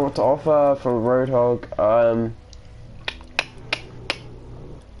 I don't know what to offer for Roadhog.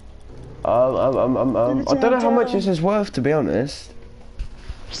 I don't know how much this is worth, to be honest.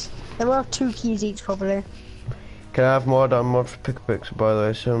 They're worth 2 keys each, probably. Can I have mod? I'm mod for Pickabooks, by the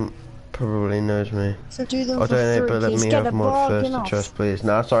way. Some probably knows me. So do them I for don't know, 3 but let keys. me Get have a mod first bargain to off. trust, please.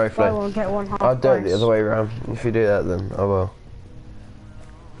 Nah, sorry, Buy Flame. one, get one half I'll do it the price. other way around. If you do that, then I will.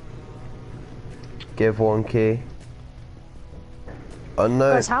 Give 1 key. Oh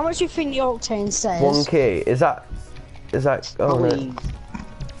no, Guys, how much do you think the Octane says? 1 key. Is that? Oh no. Probably.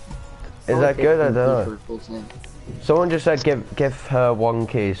 Is that good? I don't know. For a full set. Someone just said give her 1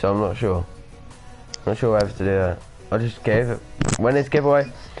 key, so I'm not sure. Not sure I have to do that. I just gave it. When is giveaway?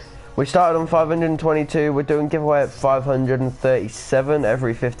 We started on 522. We're doing giveaway at 537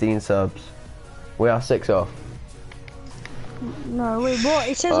 every 15 subs. We are 6 off. No, wait, what?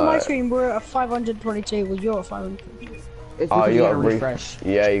 It says on my screen we're at 522, well you're at 500. It's Oh, because you got gotta to refresh.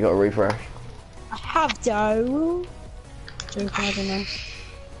 Yeah, you got to refresh. I have though. Joking, I don't know.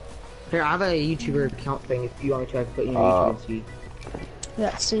 Here, I have a YouTuber account thing. If you want me to, I can put you in Uh, YouTube and see.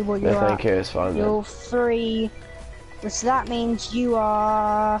 Let's see what you're Yeah, thank at. you. It's fine. Then. You're 3. So that means you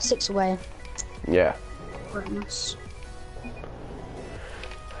are 6 away. Yeah. Very nice.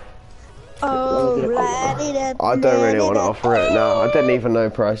 Oh, I don't really want to offer it now. I didn't even know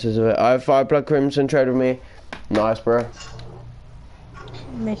prices of it. I have 5 Blood Crimson trade with me. Nice, bro.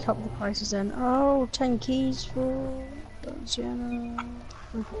 Make up the prices then. Oh, 10 keys for Sienna.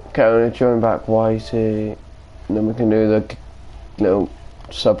 Okay, I'm gonna join back YT. And then we can do the little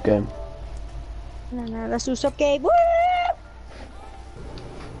sub game. No, let's do sub game. Woo!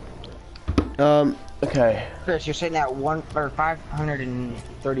 Okay. Chris, you're sitting at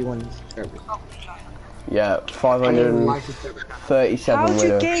 531 subscribers. Yeah, I 537 How would you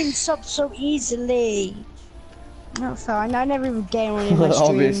winners. gain subs so easily? Not fair. I never even gain one in my stream.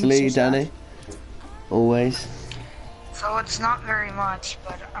 Obviously, so sad. Danny. Always. So it's not very much,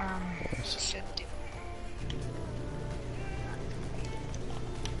 but it should do.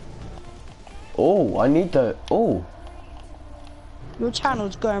 Oh, I need the. Oh. Your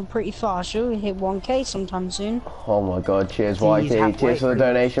channel's going pretty fast. You'll hit 1K sometime soon. Oh my god, cheers Jeez, YT, halfway cheers for the through.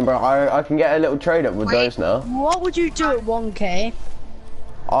 donation, bro. I can get a little trade up with those now. What would you do at 1K?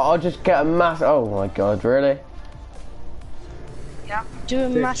 I'll just get a mass. Oh my god, really? Yep. Do a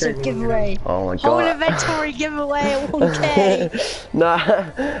massive giveaway. Oh my Whole god. inventory giveaway at 1K. Nah,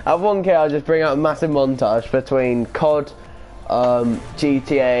 at 1K I'll just bring out a massive montage between COD,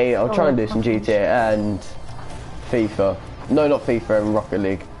 GTA, I'll try and do some GTA, and FIFA. No, not FIFA, and Rocket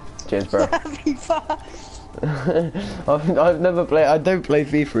League. Cheers, bro. FIFA. I've never played, I don't play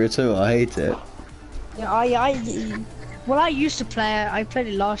FIFA at all, I hate it. Yeah, well, I used to play it. I played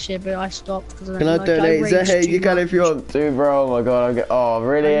it last year, but I stopped because Can I donate? Hey, you can if you want to, bro. Oh my god, oh,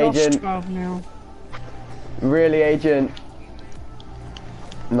 really, I lost Agent? 12 now. Really, Agent?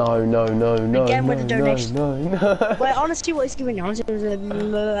 No. Again with no, the donation. No. Wait, honestly, what he's giving you? Honestly, it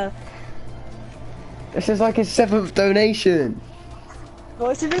was This is like his 7th donation.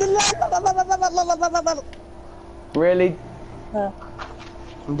 Really?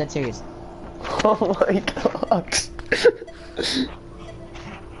 I'm dead serious. Oh my god.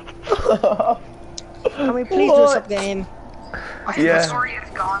 Can we please do a sub game? Okay, Yeah. the story is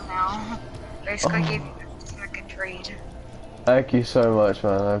gone now. Basically gave you a good trade. Thank you so much,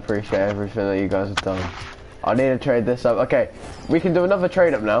 man. I appreciate everything that you guys have done. I need to trade this up. Okay, we can do another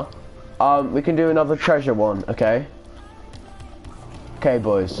trade up now. We can do another treasure one, okay? Okay,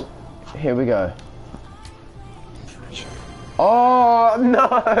 boys. Here we go. Oh,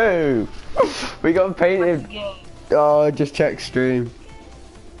 no! We got painted. Oh, just check stream.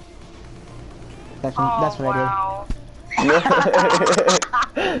 That's Oh, what wow. What happened?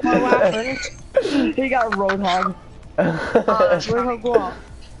 I did. He got Roadhog. Roadhog what?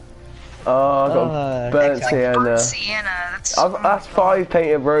 Oh, I got burnt sienna. Sienna, that's That's 5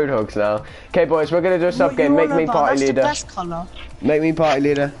 painted roadhogs now. Okay, boys, we're gonna do a sub game. Make me party That's leader. the best colour. Make me party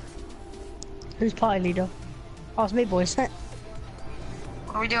leader. Who's party leader? Oh, it's me, boys. what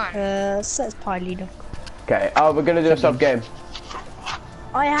are we doing? Says party leader. Okay, we're gonna do a sub game.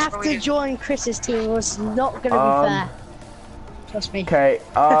 I have What are we to doing? join Chris's team, or it's not gonna be fair. Trust me. Okay,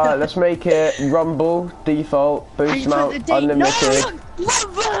 let's make it Rumble, default, Can boost you put the mount, date? unlimited.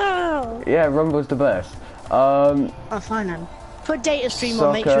 No! Yeah, Rumble's the best. Oh, fine then. Put data stream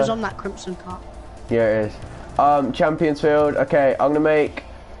on, make sure it's Soccer. on that Crimson card. Yeah, it is. Champions Field. Okay, I'm gonna make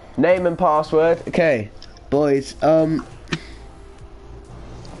name and password. Okay, boys.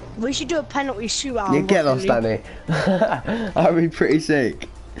 We should do a penalty shootout. You on get Rocket lost, League. Danny. That'd be pretty sick.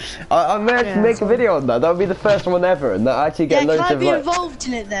 I may actually Yeah, make a so- video on that. That would be the first one ever, and that actually Yeah, get can loads I of be like. involved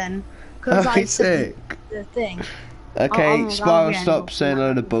in it then? Because That'd be I said sick. the thing. Okay, I'll Spiral, be stop involved saying a in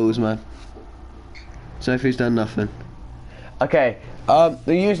load of balls, man. Sophie's done nothing. Okay, the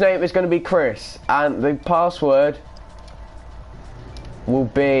username is going to be Chris, and the password will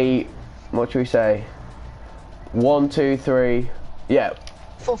be, what should we say? 1, 2, 3. Yeah.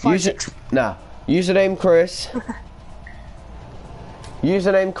 4, 5, 6. Nah. Username Chris.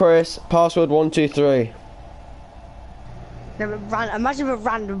 Username Chris. Password 1, 2, 3. No, but imagine if a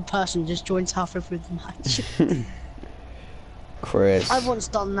random person just joins halfway through the match. Chris. I've once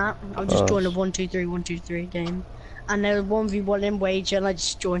done that. I've just joined a 1, 2, 3, 1, 2, 3 game. And there was 1v1 in wager, and I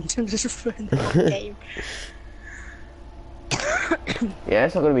just joined and just ruined the whole game. Yeah,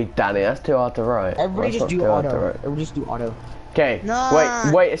 it's not going to be Danny. That's too hard to write. Everybody That's just not do too hard to auto. write. Everybody just do auto. Okay,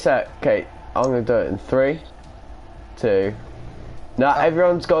 No. wait a sec. Okay, I'm gonna do it in 3, 2. Now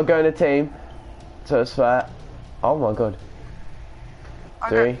everyone's got to go in a team, so it's fair. Oh my god.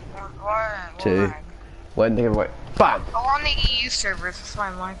 Okay. 3, 2. When they wait. Bam. Oh, on the EU servers, that's why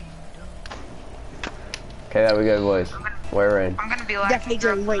I'm lagging. Okay, there we go, boys. We're in. I'm gonna be lagging. Definitely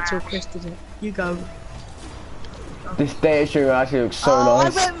throughout don't the wait till match. Chris does it. You go. This data stream actually looks so Oh,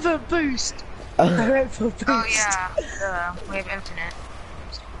 nice. I went for a boost. I went for a boost. Oh yeah, we have infinite.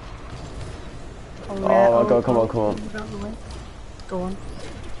 Oh, Oh my god, come on. Go on.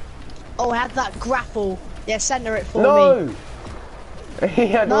 Oh, I had that grapple. Yeah, center it for me. No! He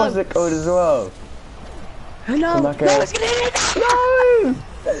had No. what's it called as well? No, no, Come back out. it's gonna hit it. No!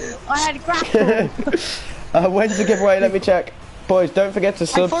 I had grapple. When's the giveaway? Let me check. Boys, don't forget to I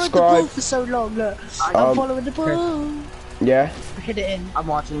followed the ball subscribe. for so long. Look, I'm following the ball. Yeah? I hit it in. I'm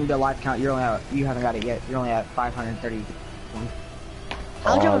watching the live count. You're only at, you haven't got it yet. You're only at 530.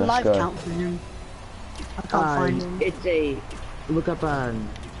 I'll do a let's live go. count for him. I can't find him. It's a look up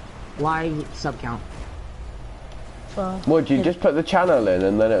live sub count. Would you just put the channel in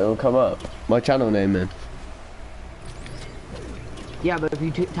and then it will come up? My channel name in. Yeah, but if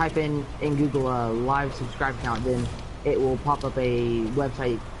you type in Google live subscribe count, then it will pop up a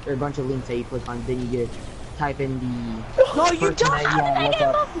website or a bunch of links that you click on. Then you just type in the. No, you person don't that have wanna to look get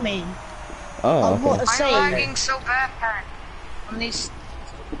up. above me. Oh, What a okay. I'm save. lagging so bad on these.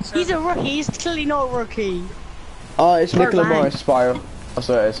 He's a rookie. He's clearly not a rookie. Oh, it's Where's Nicola mine? Morris Spiral. That's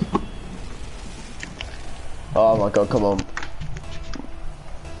what it is. Oh my god, come on.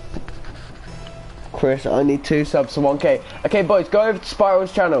 Chris, I need 2 subs for 1k. Okay, boys, go over to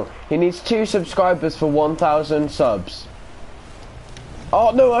Spiral's channel. He needs 2 subscribers for 1,000 subs. Oh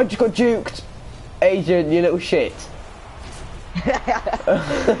no, I just got juked. Adrian, you little shit.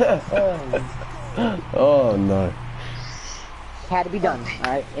 Oh no. It had to be done.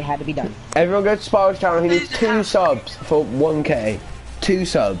 All right, it had to be done. Everyone go to Spiral's channel. He needs 2 subs for 1k. 2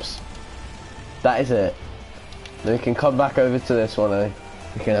 subs. That is it. Then we can come back over to this one, eh?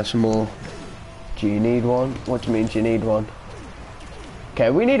 We can have some more. Do you need one? What do you mean, do you need one? Okay,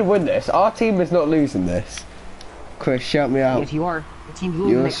 we need to win this. Our team is not losing this. Chris, shout me out. Yes, you are. The team's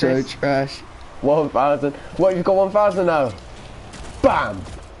losing You're it, so Chris. trash. 1,000. What, you've got 1,000 now? Bam!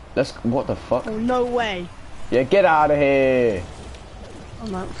 Let's. What the fuck? Oh, no way. Yeah, get out of here. Oh,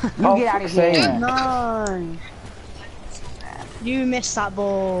 no. Oh, get out of fuck's sake. here. No. You missed that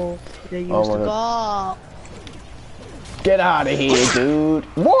ball. You used Oh my to God. go. Get out of here, dude.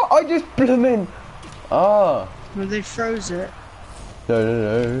 What? I just blew in. Ah. Well, they froze it.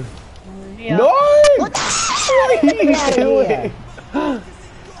 No. Yeah. No! What the What are you doing?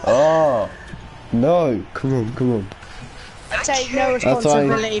 Oh. No. Come on. I take no fine.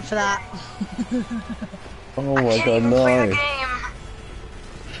 responsibility for that. Oh my Can't god, even play the no. game.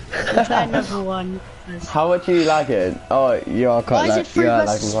 Let's play another one. How much are you lagging? Oh, you are Why quite is it 3 lagging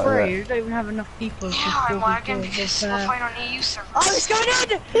versus quite a 3? bit. You don't even have enough people. to Yeah, pull I'm lagging people because with, we're playing on EU servers. Oh, it's going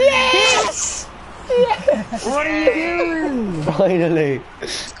in! Yes! What are you doing? Finally.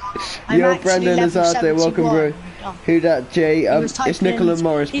 I'm Yo, actually Brandon level is out there. Welcome, bro. 71. Oh, Who that, Jay? he was It's typing Nicola in-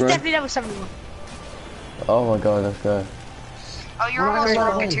 Morris, He's bro. definitely level 71. Oh my god, let's go. Oh, you're Well, almost I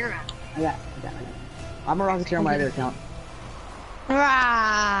a got it. Rocketeer. Yeah. I'm a Rocketeer on my other account.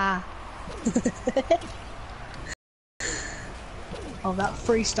 Rah! Oh, that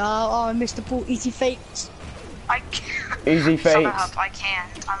freestyle. Oh, I missed the ball. Easy fakes. I can't. Easy Somehow fakes. I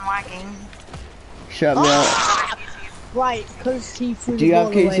can't. I'm lagging. Shut me out. Right, because he threw Do you the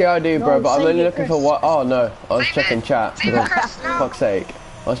have ball away. KCRD, bro? No, but I'm save only it, looking for Chris. what? Oh no, I was Save checking it. chat. Save it, Chris, no. Fuck's sake.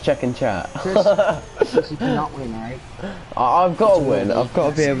 I was checking chat. Chris, you cannot win, alright? I've got to win. I've got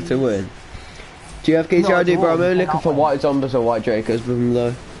to be able to win. Do you have KCRD, bro? I'm only looking for white zombies or white Drakers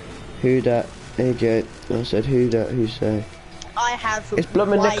below. Who that? AJ. I said who that? Who say? I have. It's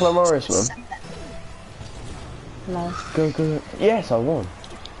blooming white Nicola Morris, man. Hello. Go. Yes, I won.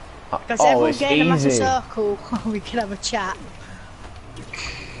 Because Oh, everyone it's get in a massive easy. circle, we can have a chat.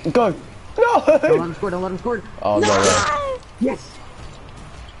 Go. Don't let No. him score, don't let him score. Oh no. way. Yes!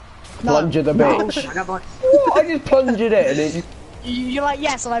 Plunger the bitch. I got blocked. What? I just plunged it and it just You're like,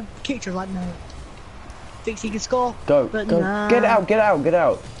 yes, and I kicked her, like, no. Thinks he can score? go. But Go. nah. Get out. I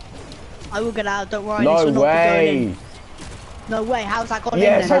will get out, don't worry. this No will not be going in. way. No way, how's that gone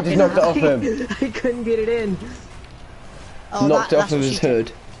Yes, in I then? just knocked it off him. I couldn't get it in. Oh, Knocked it off that's of what his she did.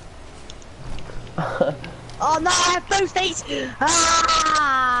 hood. Oh no, I have both states!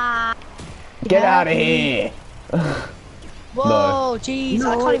 Ah! Get out of here. Whoa, jeez,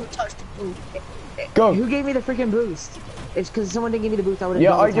 I No. can't even touch the ball. Go. Who gave me the freaking boost? It's because someone didn't give me the boost. I would have.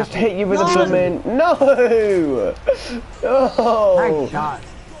 Yeah, I just hit you with a No. blooming. No. Oh. Nice shot.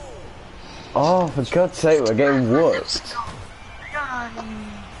 Oh, for God's sake, we're getting whooped.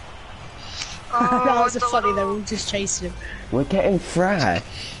 Oh, That was the funny, they little- were all just chasing him. We're getting thrashed.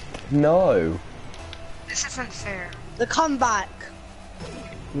 No. This isn't fair. The comeback.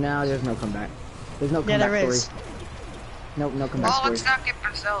 No, there's no comeback. There's no Yeah, comeback there story. is. Nope, no comeback Well, story. let's not get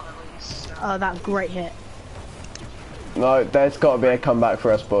Brazil at least. So. Oh, that great hit. No, there's got to be a comeback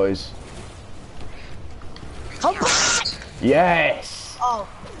for us boys. Comeback! Yes. Oh,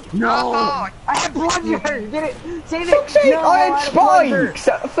 No! Oh, I had plunger! Get it! Save it! Fuck's sake, No, I had plunger.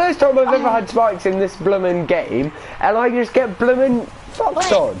 spikes! First time I've ever had spikes in this bloomin' game, and I just get bloomin' fucked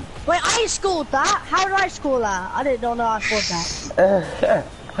wait, on. wait, I scored that? How did I score that? I didn't know I scored that.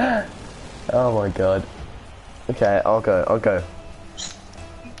 Oh my god. Okay, I'll go.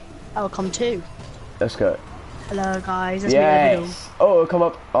 I'll come too. Let's go. Hello guys, let's meet in the middle. Yes! Oh, it'll come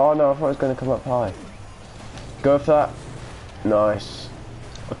up. Oh no, I thought it was going to come up high. Go for that. Nice.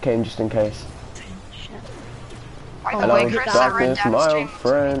 Okay, just in case. Hello, way, Chris, I read darkness, that my stream. old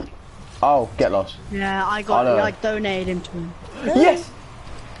friend. Oh, get lost. Yeah, I know. donated him to him. Yes!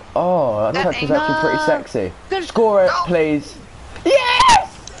 Oh, that touch is actually pretty sexy. Score it, please. Yes!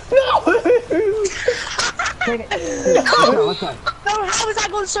 No! No, how has that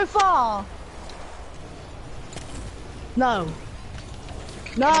gone so far? No.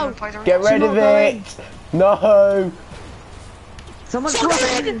 No. Get rid of it! No! Someone's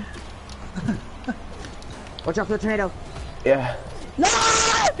coming! Watch out for the tornado. Yeah. No!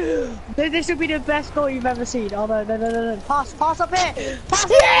 This would be the best goal you've ever seen. Oh no, no. Pass up here! Pass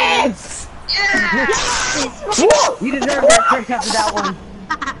it! Yes! What? You deserve it, Chris, after that one.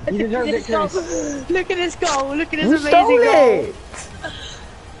 You deserve it, Chris. Look at this goal! Look at this You amazing stole goal! it!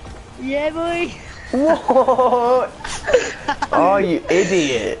 Yeah, boy! What? Oh, you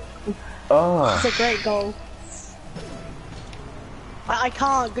idiot. Oh. It's a great goal. I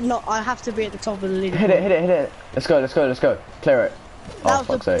can't not. I have to be at the top of the league. Hit it. Let's go. Clear it. Oh,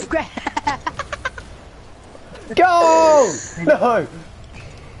 fuck's sake. Go! No!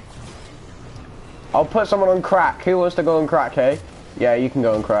 I'll put someone on crack. Who wants to go on crack, hey? Yeah, you can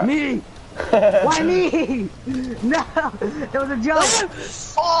go on crack. Me! Why me? No! That was a joke!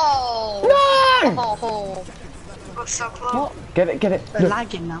 Oh! No! Oh! That was so close. What? Get it. They're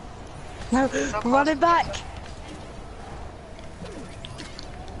lagging now. No, run it back.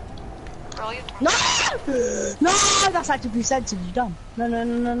 Brilliant. No! No! That's actually presented. You're done.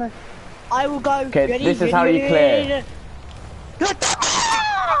 No. I will go. Okay, Ready, this is ready, how you ready, clear.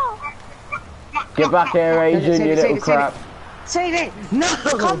 Get back here, Adrian, you little crap. Save it! No!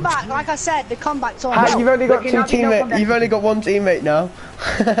 The comeback, like I said, the comeback's on. You've only got There two cannot be no teammates. comeback. You've only got one teammate now.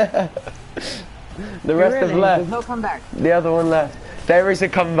 The rest have Really? left. There's no comeback. The other one left. There is a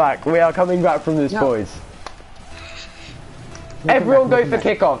comeback. We are coming back from this, No. boys. Everyone go for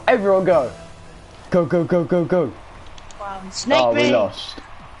kickoff. Everyone go. Go. Snake Oh, me. we lost.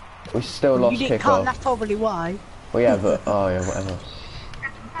 We still lost You didn't come, kickoff. that's probably why. Well, yeah, but oh yeah, whatever.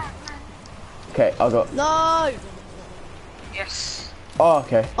 Okay, I got. No! Yes. Oh,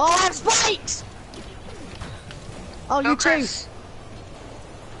 okay. Oh, I have spikes! Oh, you too. Chris.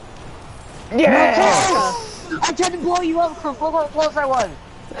 Yeah. I tried to blow you up for look how close I was.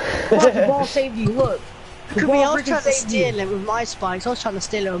 Look, the ball saved you, look. The Could be I ball was freaking trying to saved you. steal it with my spikes. I was trying to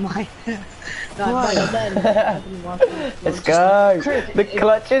steal it with my. Let's go. The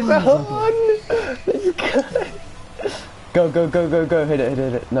clutch is on. Let's go. Hit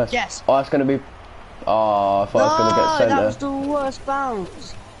it. Nice. Yes. Oh, it's gonna be. Oh, I thought I was gonna get that was centre. the worst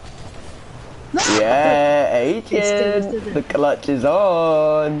bounce. Yeah, It's still- Adrian. The clutch is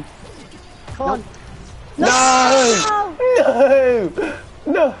on. Come on. No.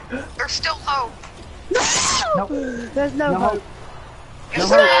 There's still hope. There's no No hope. hope.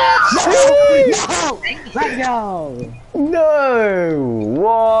 Let go. No.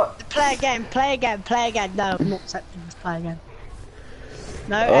 What? Play again. No, I'm not accepting this. Play again.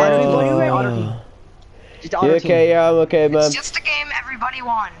 No, Oh. everybody ready? Just You auto okay? Yeah, I'm okay, man. It's just a game everybody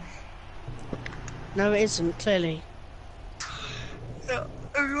won. No, it isn't, clearly.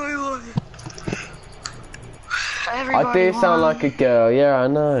 Everybody won. I do sound like a girl. Yeah, I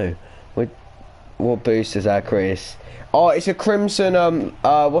know. What boost is that, Chris? Oh, it's a Crimson,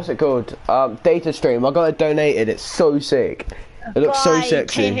 what's it called? Data stream. I got it donated. It's so sick. It looks so By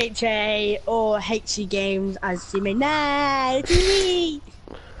sexy. KHA or HC Games, as you may know. TV.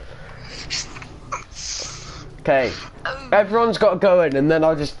 Okay. Everyone's got to go in, and then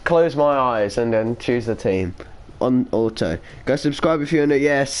I'll just close my eyes and then choose the team on auto. Go subscribe if you're new.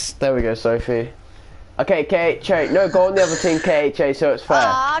 Yes, there we go, Sophie. Okay, KHA. No, go on the other team, KHA, so it's fair.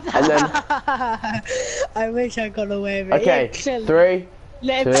 And then, I wish I got away with it. okay, Yeah, clearly. 3.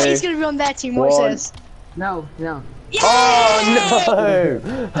 Look, two, he's gonna be on their team. Watch one. this. No. Oh no!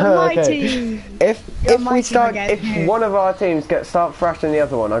 My Okay. team. If my we team start, again. if one of our teams start thrashing the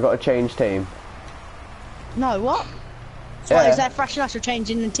other one, I got to change team. No, what? So what, Yeah. is that thrashing us or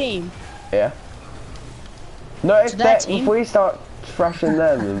changing the team? Yeah. No, if their team? if we start thrashing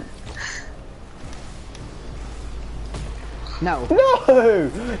them. No.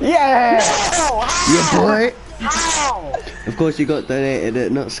 No! Yeah! How? boy. How? Of course you got donated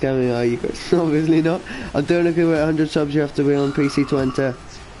it, not scamming, are you? Obviously not. I'm doing a giveaway at 100 subs, you have to be on PC to enter.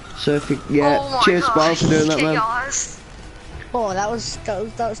 So if you, yeah, Oh my cheers Spiral for doing that, man. Chaos. Oh, that was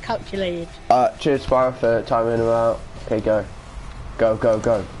calculated. Cheers Spiral for timing him out. Okay, go.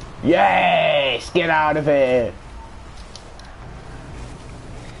 Go. Yes! Get out of here!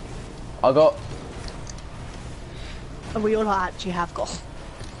 I got... And we all actually have got.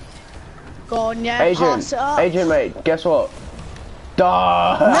 Go on, yeah, Adrian, pass it up. Adrian, mate, guess what?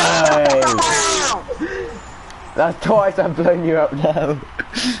 Die! That's twice I've blown you up now.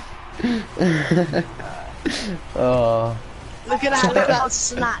 Oh. Look at that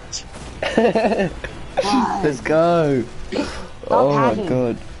snatch. Let's go. Oh my tagging.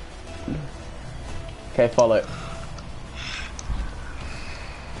 god. Okay, follow.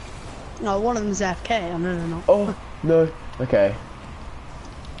 No, one of them's AFK. I know they're not. Oh, no. Okay.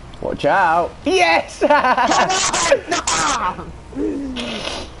 Watch out. Yes!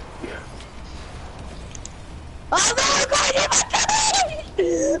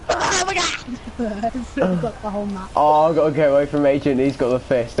 Oh my god! I've got the whole map. Oh, I've got to get away from Agent. He's got the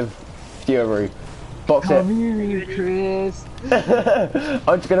fist of fury. Box it. Here, Chris.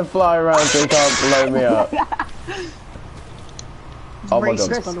 I'm just going to fly around so he can't blow me up. Oh my god.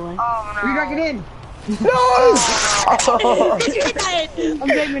 Racist, by the way. Oh no. Redirect it in. I'm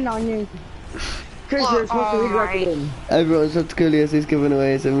blaming on you. Chris, you're supposed to redirect it in. Everyone's up to Coolius. He's giving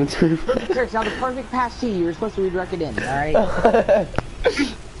away his inventory. Chris, now the perfect pass to you. You're supposed to redirect it in, alright?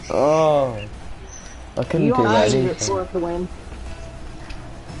 Oh. I couldn't You do don't that. need it for us to win.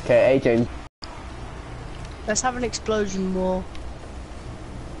 Okay, Agent. Let's have an explosion war.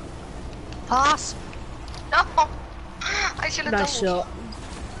 Pass. No. I should have Nice doubled.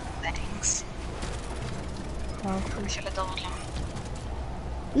 shot. Settings. Oh, I should have doubled him.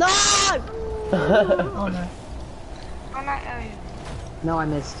 no! Oh no. Oh no. No, I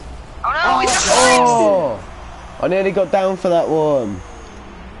missed. Oh no. He's not Oh! I nearly got down for that one.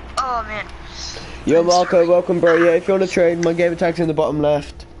 Oh man. Yo, Marco, welcome, bro. Yeah, if you want to trade, my game attacks in the bottom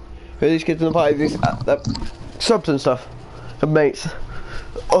left. Who are these kids in the party? These subs and stuff. And mates.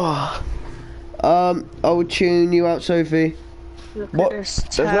 Oh. I will tune you out, Sophie. Look What? at this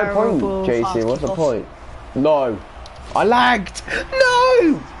There's no point, terrible JC. What's the fast point? No. I lagged.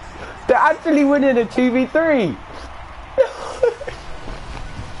 No! They're actually winning a 2v3.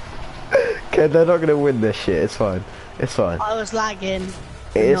 Okay, they're not gonna win this shit. It's fine. It's fine. I was lagging.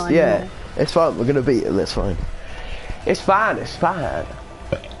 It's No, yeah. no. It's fine. We're gonna beat them. It's fine. It's fine. It's fine.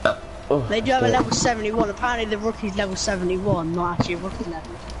 Oh, They do have a shit. level 71. Apparently the rookie's level 71, not actually a rookie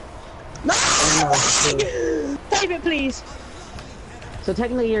level. No! Save it, please. So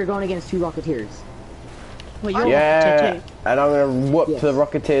technically you're going against two Rocketeers. Well, you're Yeah, Rocketeer too. and I'm gonna whoop Yes. the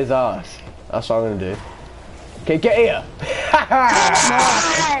Rocketeer's ass. That's what I'm gonna do. Okay, get here.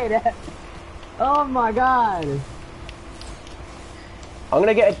 Right. Oh my god. I'm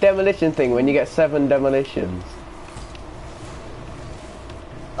gonna get a demolition thing when you get 7 demolitions.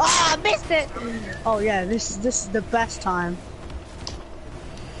 Oh, I missed it! Oh yeah, this is the best time.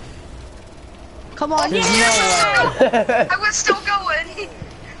 Come on, yeah! I was still going.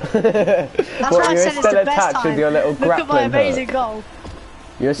 That's What, why I you're said it's still the best attached time. with your little Look at my grappling amazing hook. goal.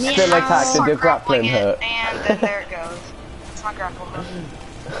 You're still Yeah. attached with your grappling it, hook. and then there it goes. It's my grapple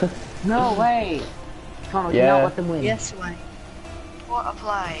hook. No way. Come on, Yeah. do not let them win. Yes, way. What a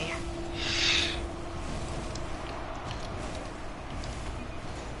play.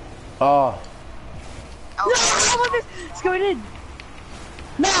 Oh, Oh, It's going in.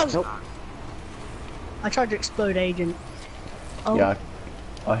 No! Nope. I tried to explode agent. Oh. yeah.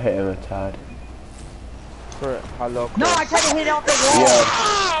 I hit him a tad. Hello, No, I tried to hit it off the wall.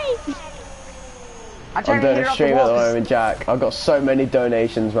 Yeah, I tried I'm to hit doing it a off the stream at the wall. moment, Jack. I've got so many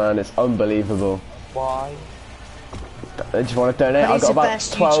donations, man. It's unbelievable. Why? I just want to donate. But I've he's got the about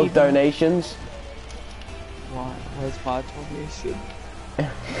best 12 YouTuber. donations. Why? Where's my donation?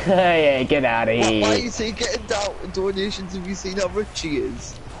 Hey, get out of Why here. is he getting down donations? Have you seen how rich he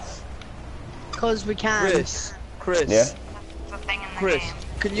is? Because we can. Chris, Yeah. it's a thing in the Chris, game.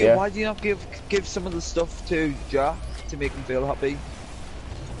 can you? Yeah. Why do you not give some of the stuff to Jack to make him feel happy?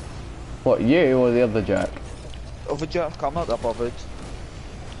 What, you or the other Jack? Other Jack, I'm not that bothered.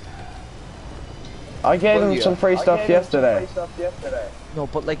 I gave Well, him yeah. some free stuff yesterday. No,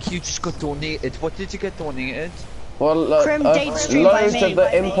 but like you just got donated. What did you get donated? Well, look, Crim date stream by loads me. of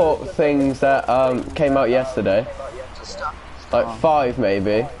the import things that came out yesterday. Like 5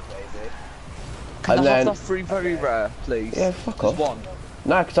 maybe. Can And I then- have that free very rare, please? Yeah, fuck Just off. one.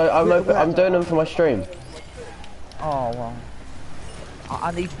 No, because I'm doing them for my stream. Oh well.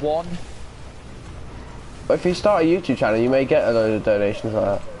 I need one. But if you start a YouTube channel, you may get a load of donations like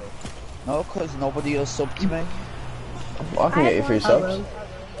that. No, because nobody else subbed to me. Well, I can get you free subs.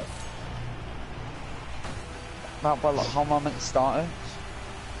 Well, how am I meant to start it?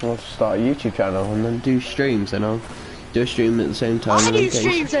 I'll start a YouTube channel and then do streams, and I'll do a stream at the same time. I and do then get-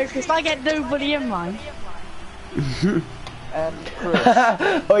 streams though, because I get nobody in mine. Chris.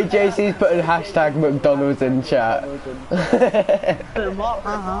 Oi, JC's putting hashtag McDonald's in chat. But what?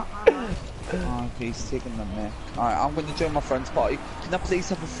 Okay. He's taking them there. Alright, I'm going to join my friend's party. Can I please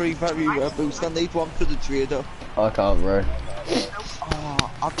have a free very rare boost? I need one for the trader. I can't, bro.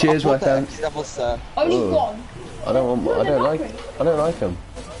 Oh, Cheers, I've got the West Ham. X level, sir. Only Ooh. one. I don't want. I don't like him.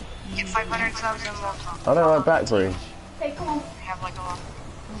 Get 500 subs and more. I don't like Blackberry. Hey, come on. We have like a lot.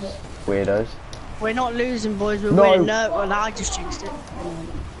 Weirdos. We're not losing, boys. We're No. winning. No, well, I just jinxed it.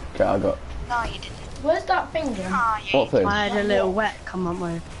 Okay, I got. No, you didn't. Where's that thing then? Ah, yeah. What thing? I had a little wet come up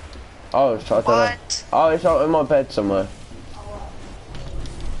my. Oh, it's, I don't know. What? Oh, it's out in my bed somewhere.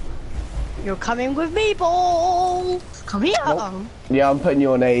 You're coming with me, ball. Come here. Yeah, I'm putting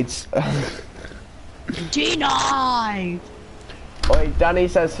you on AIDS. G9. Wait, Danny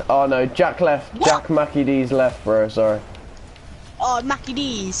says. Oh no, Jack left. What? Jack Mackie D's left, bro. Sorry. Oh, Mackie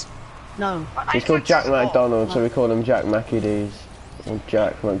D's. No. He's called Jack McDonald, so we call him Jack Mackie D's. Or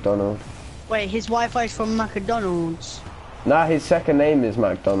Jack McDonald. Wait, his Wi-Fi's from McDonald's. Nah, his second name is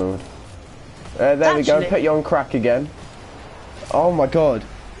McDonald. There we go. Actually- Put you on crack again. Oh my god.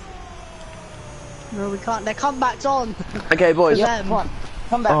 No, we can't. Their comeback's on. Okay, boys. For Yeah, them. come on.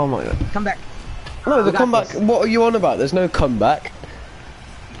 Come back. Oh my god. Come back. No, the We got comeback. this. What are you on about? There's no comeback.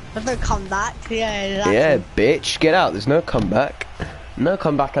 There's no comeback. Yeah, exactly. Yeah, bitch. Get out. There's no comeback. No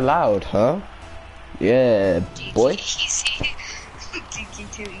comeback allowed, huh? Yeah, boy. Easy.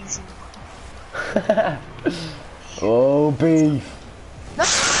 GG too easy. Oh, beef.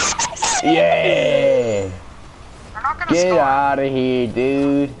 Yeah. We're not gonna Get score. out of here,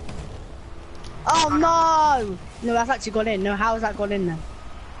 dude. Oh no! No, that's actually gone in. No, how has that gone in then?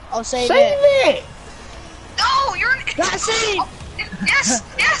 I'll save Save it. it. No, you're an That's it! Yes,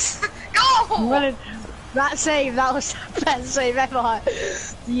 yes, I'm go! running. That save, that was the best save ever.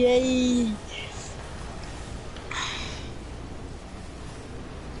 Yay!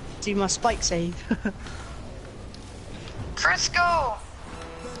 Do my spike save. Frisco!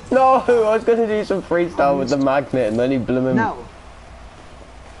 No, I was gonna do some freestyle with the magnet, and then he blew him. No.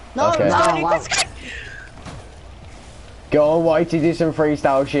 No, Okay. it's Oh, going in. wow. Go on, Whitey, do some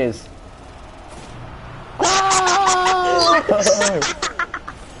freestyle shiz. Oh!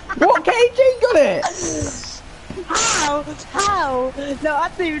 What? KG got it. How? How? No, I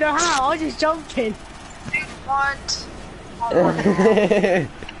don't even know how. I was just jumping. Big want.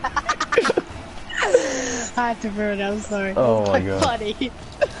 I had to ruin it. I'm sorry. Oh my Quite God. Funny.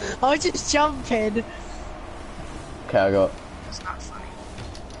 I was just jumping. Okay, I got. It's not funny.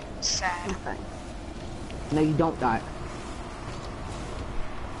 Sad. No, you don't die.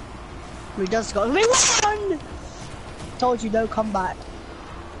 We just got. We won! Told you no comeback.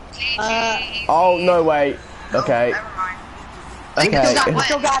 GG. Oh no, wait. Okay. Never mind. Okay. We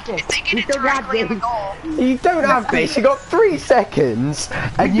still got this. If they get We it still got directly in the this. goal. You don't have this. You got 3 seconds,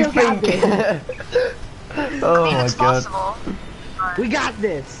 and you still got think. I Oh mean, my it's god. possible. We got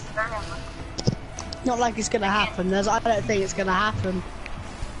this. Not like it's gonna happen. I don't think it's gonna happen.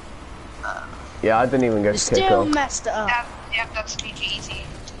 Yeah, I didn't even go You to kick still off. messed it up. Yep, that's GG easy.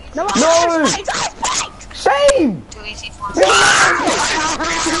 No! No! Same! Too easy for us.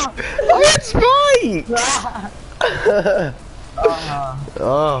 I had spike!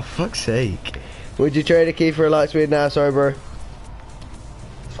 Oh, fuck's sake. Would you trade a key for a light speed now? Sorry, bro.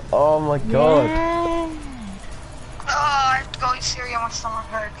 Oh my god. Yeah. Oh, I have to go eat cereal. My stomach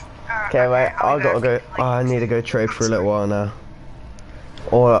hurts. Okay, wait, I'll I be gotta go. back. Oh, I need to go trade for a little while now.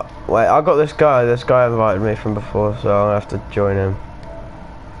 Or, wait, I got this guy. This guy invited me from before, so I'll have to join him.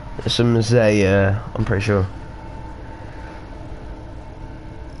 It's a Mosaic, I'm pretty sure.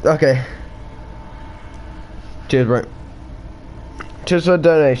 Okay. Cheers, bro. Cheers for the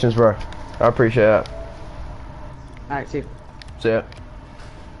donations, bro. I appreciate that. Alright, see. See ya.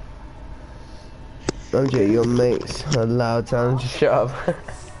 OJ, your mates are loud town. Just shut up.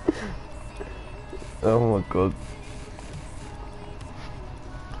 Oh my god.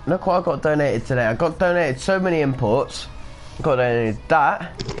 Look what I got donated today. I got donated so many imports. I got donated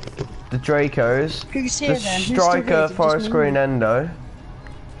that, the Dracos, Who's the here then? Who's still Striker, here? Just Forest me? Green Endo.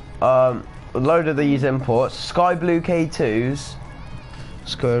 A load of these imports. Sky Blue K2s.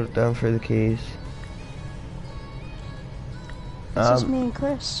 Scroll down through the keys. It's just me and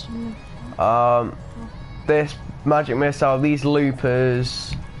Chris. This Magic Missile, these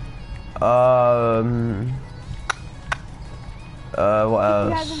loopers, what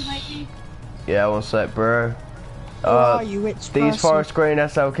else? Yeah, one sec, bro. Who are you, which These person? Forest Green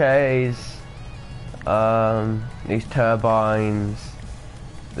SLKs, these turbines,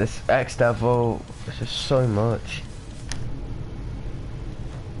 this X-Devil, it's just so much.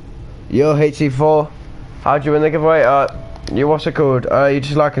 Yo, HC4, how'd you win the giveaway? You, what's it called? You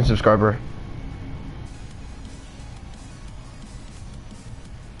just like and subscribe, bro.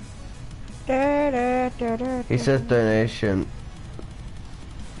 Da, da, He says donation.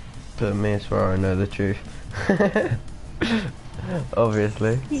 But me, I swear I know the truth.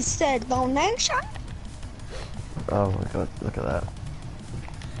 Obviously. He said donation. Oh my god, look at that.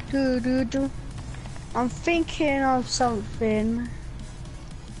 Do. I'm thinking of something.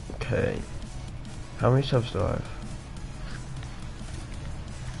 Okay. How many subs do I have?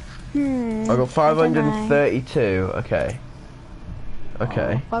 I got 532. Okay.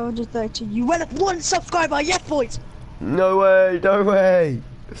 Okay. 530. You went up 1 subscriber, yes, boys. No way, no way.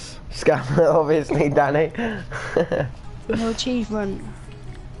 Scammer, obviously, Danny. No achievement.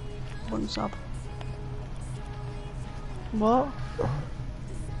 1 sub. What?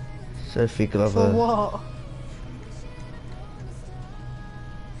 Sophie Glover. For what?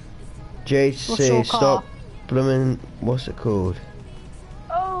 What's your JC, car? stop blooming. What's it called?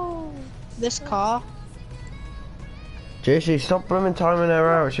 Oh, This car. JC, stop blooming timing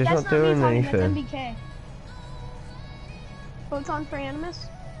her out. She's that's not doing me talking, anything. That's MBK. Photon for Animus.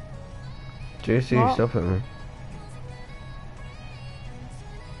 JC, What? stop it, man.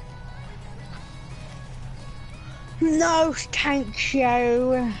 No, thank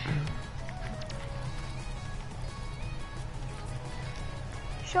you.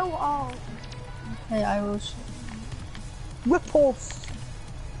 Show all. Hey, I was. Rip off.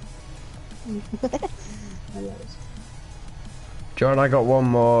 John, I got 1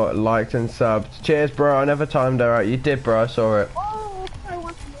 more liked and subbed. Cheers, bro. I never timed her out. You did, bro. I saw it. Oh, I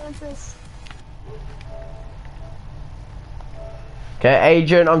want to learn this. Okay,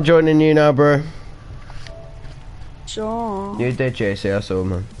 Agent, I'm joining you now, bro. Sure. You did, JC. I saw,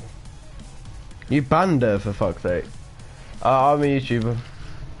 man. You banned her, for fuck's sake. I'm a YouTuber.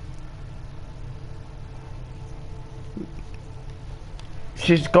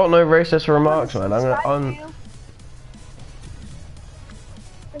 She's got no racist remarks, man. I'm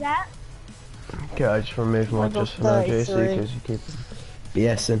For that? Okay, I just removed my I got just for now, JC, 33. because you keep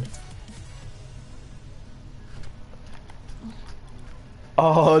BSing.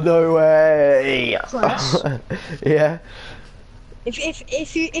 Oh, no way! Class. Yeah. If you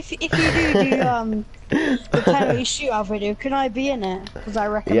do the penalty shootout video, can I be in it? Because I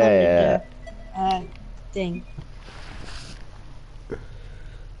recommended the thing.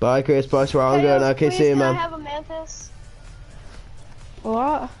 Bye, Chris. Bye, where I'm going. Okay, please, see you, can I man. have a mantis?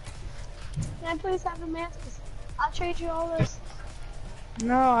 What? Can I please have a mantis? I'll trade you all this.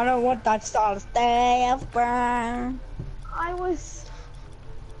 No, I don't want that style of stuff, bro.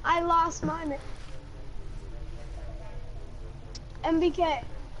 I lost mine. MBK.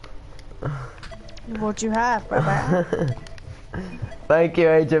 What you have, brother? Thank you,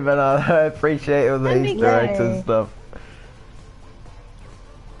 Agent Banana. I appreciate all the Easter eggs and stuff.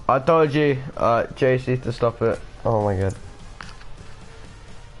 I told you, JC, to stop it. Oh my god.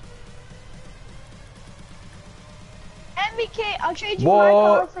 MBK, I'll trade you my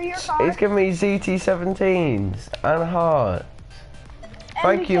car for your car. He's giving me ZT17s and hearts.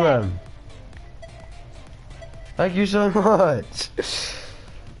 Thank you, MBK. man. Thank you so much.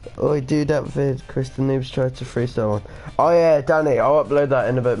 Oh, dude, that vid. Kristen Noobs tried to freestyle one. Oh yeah, Danny, I'll upload that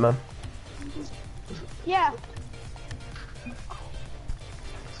in a bit, man. Yeah.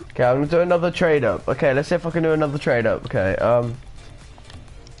 Okay, I'm gonna do another trade up. Okay, let's see if I can do another trade up. Okay,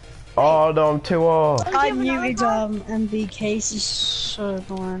 Oh no, I'm too off. I muted MBK, she's so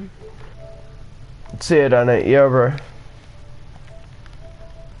annoying. See you, Danny. Yeah, bro.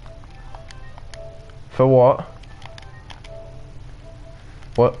 For what?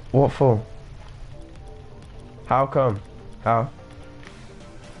 What for? How come? How?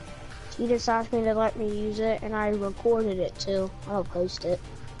 She just asked me to let me use it, and I recorded it too. I'll post it.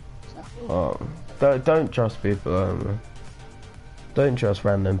 So. Don't trust people, don't trust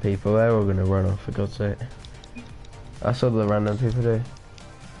random people. They're all gonna run off, for God's sake. That's all the random people do.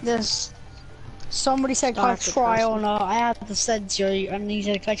 There's somebody said, "Can I try on?" I had to censor you, and he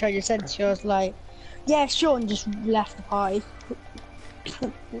said, "Can I try to censor?" I was like, "Yeah, sure," and just left the party.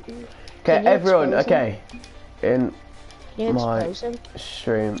 Okay, everyone. Okay, in You my expose him?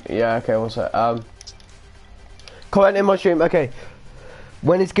 stream. Yeah. Okay. What's that? Comment in my stream. Okay.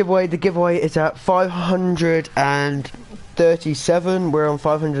 When it's giveaway, the giveaway is at 537. We're on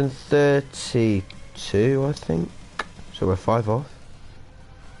 532, I think. So we're 5 off.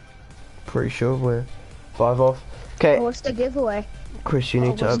 Pretty sure we're 5 off. Okay. What's the giveaway? Chris, you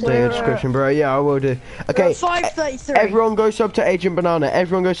need to what's update your the- description, bro. Yeah, I will do. Okay. 533. Everyone go sub to Agent Banana.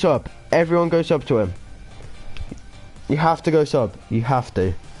 Everyone go sub. Everyone go sub to him. You have to go sub. You have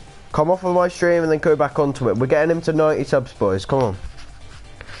to. Come off of my stream and then go back onto it. We're getting him to 90 subs, boys. Come on.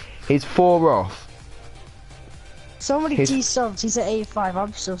 He's 4 off. Somebody He's- T subs. He's at 85.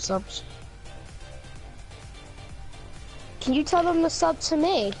 I'm still subs. Can you tell them to sub to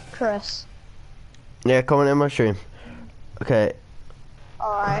me, Chris? Yeah, comment in my stream. Okay.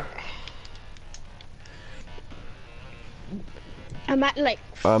 Alright. I'm at like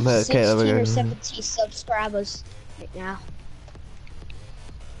I'm here. Okay, there we 16 go. or 17 subscribers right now.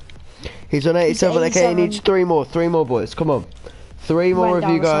 He's on 87. Okay, he 87. needs 3 more. 3 more, boys. Come on. 3 more Went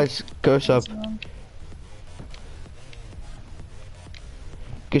of you down a guys. Go sub.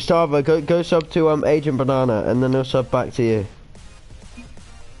 Gustavo, go sub to Agent Banana, and then he'll sub back to you.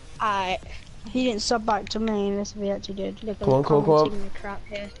 Alright. He didn't sub back to me unless he actually did. Look, Come on, I'm come on, come on. commenting the crap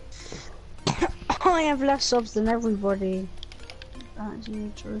here. I have less subs than everybody. Actually,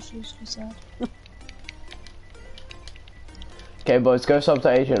 atrociously sad. Okay, boys, go sub to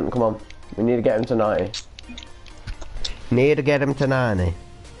Agent. Come on. We need to get him to 90. Need to get him to 90.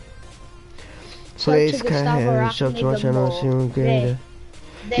 Sub Please, to Gustavo can sub to my Rock, channel. make See what them we more.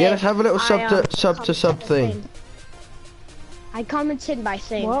 Yeah, let's have a little sub to commented sub thing. I commented by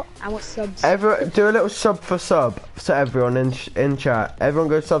saying What? I want subs. Do a little sub for sub to everyone in chat. Everyone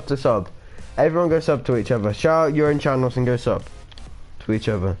go sub to sub. Everyone go sub to each other. Shout out your own channels and go sub to each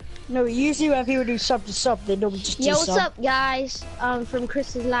other. No, usually when people do sub to sub, they don't just do Yo, what's sub. up, guys? From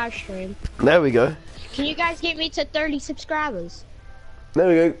Chris's live stream. There we go. Can you guys get me to 30 subscribers? There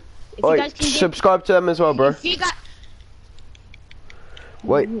we go. If you guys can get, subscribe to them as well, bro. if you got,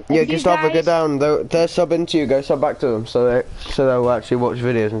 Wait, yeah, you Gustavo, guys- go down. They're subbing to you. Go sub back to them, so they'll actually watch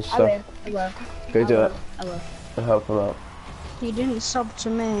videos and I stuff. will. Go do it. I will. I'll help them out. You didn't sub to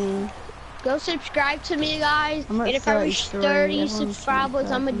me. Go subscribe to me, guys. I'm at And if I reach 33, 30 everyone's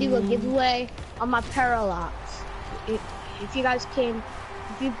subscribers, I'm gonna do a subscribing. giveaway on my Parallax. If you guys can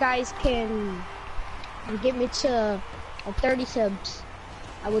get me to 30 subs,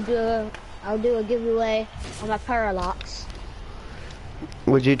 I'll do a giveaway on my Parallax.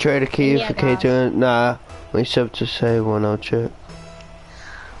 Would you trade a key Yeah, for guys. K2? Nah, we sub to say one. I'll check.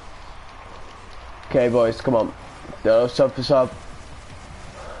 Okay, boys, come on. No, sub for sub.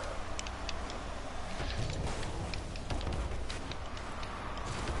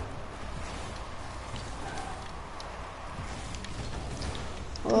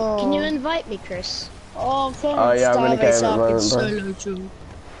 Oh, Can you invite me, Chris? I'm playing Oh, yeah, I'm gonna get him at the Starface up in moment, bro. solo too.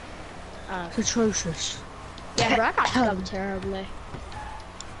 It's atrocious. Yeah, bro, I got subbed terribly.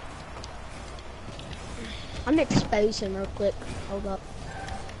 I'm gonna expose him real quick. Hold up.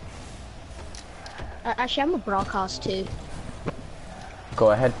 Actually, I'm a broadcast too.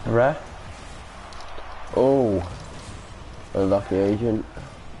 Go ahead, bruh. Oh, a lucky agent.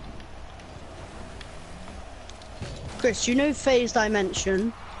 Chris, you know Phase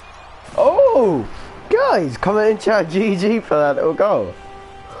Dimension? Oh, guys, comment in chat GG for that little goal.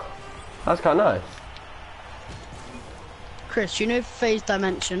 That's kind of nice. Chris, you know Phase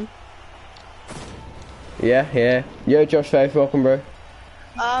Dimension? Yeah. Yo, Josh Faith, welcome, bro.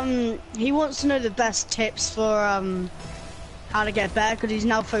 He wants to know the best tips for how to get better because he's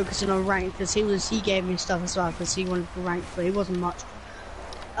now focusing on rank because he gave me stuff as well because he wanted to rank but he wasn't much.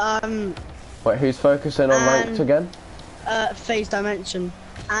 Wait, who's focusing on ranked again? Phase Dimension,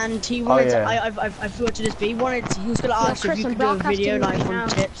 and he wanted yeah. I forgot to this, but he was gonna ask if Chris, you I'm could do a video broadcasting like right on now.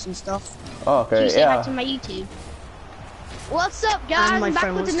 tips and stuff. Oh, Can you okay, say hi yeah. to my YouTube? What's up, guys? my I'm back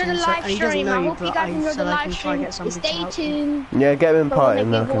friend with wants to another say- live and he doesn't stream. know I you, hope you but guys I enjoy the said I live can try stream. to get something to Stay help. tuned Yeah, get him in for party when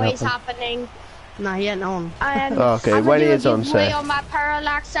and the that can giveaway is happen. happening. Nah, he ain't on. And Oh, okay, I'm when gonna he do is a on, giveaway say. on my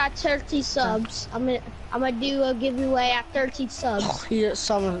Parallax at 30 subs. I'm gonna do a giveaway at 30 subs. He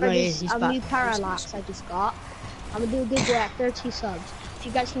someone For no, this he's a back. new Parallax I just got. I'm gonna do a giveaway at 30 subs. If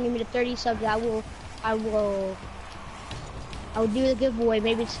you guys can give me the 30 subs, I will do the giveaway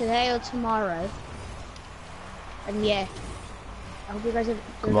maybe today or tomorrow. And yeah, I hope you guys are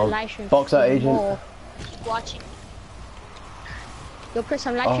Come the on, live stream. box that agent. more. Keep watching. Yo, Chris,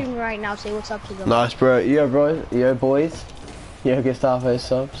 I'm live streaming right now. Say what's up to them. Nice, bro. Yo, bro. Yo, boys. Yo, Gustavo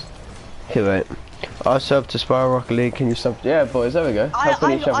subs. Okay, wait. I sub to Spiral Rocket League. Can you sub? Yeah, boys. There we go.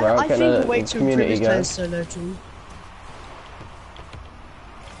 Helping each other out. I Getting think a a way to community improve his going. players solo too.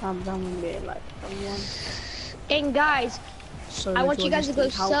 I'm done with it like one. And guys, Solo I want you guys to go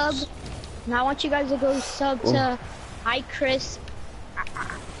just helps. sub. And I want you guys to go sub to iChris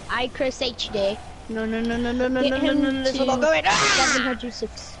HD. No, Get him this to will not go in.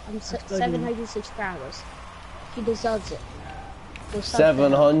 706. go 700 subscribers. He deserves it. Go sub to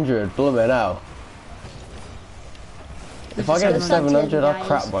him. 700. Blooming out. If I get to Sub to him, 700, I'll guys.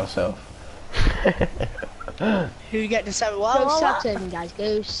 crap myself. Who get to 7? Go Well, sub to him, guys.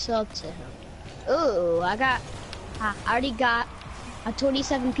 Go sub to him. Ooh, I already got Had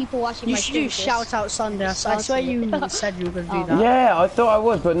 27 people watching You my should do stream, shout out Sunday. I swear you said you were gonna do that. Yeah, I thought I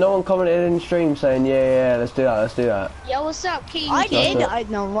was, but no one commented in stream saying, yeah, let's do that, let's do that. Yo, what's up, King? I did. it. I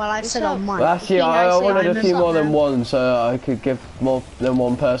know. Well, I said up? on mine. Last year, King I Icy, wanted a I'm few a more than man. one, so I could give more than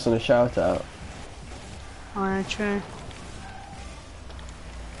one person a shout out. Oh, yeah, true.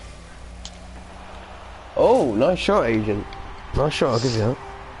 Oh, nice shot, Agent. Nice shot, I'll give you that.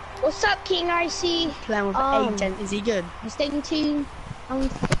 What's up, King RC? Playing with Agent. Is he good? I'm staying tuned.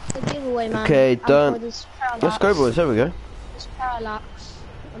 The giveaway, man. Okay, done. For this parallax. Let's go, boys, there we go. This parallax.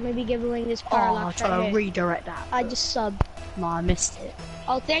 Or maybe giving this Oh, I'm parallax trying right to here. redirect that. I just subbed. No, I missed it.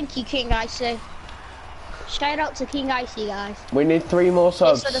 Oh, thank you, King Icy. Shout out to King Icy, guys. We need 3 more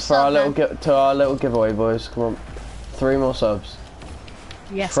subs for the for our sub, little to our little giveaway, boys. Come on, 3 more subs.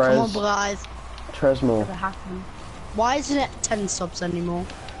 Yes, Trez. come on, guys. Tresmore. Never happened. Why isn't it 10 subs anymore?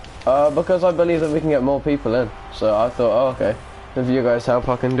 Because I believe that we can get more people in. So I thought, oh, okay, if you guys help,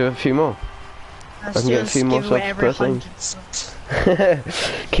 I can do a few more. Let's can get a just few more give away subs every per thing. 100 subs.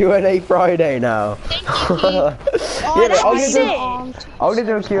 Q&A Friday now. Thank you, King. Oh, Yeah, that's I'll sick. gonna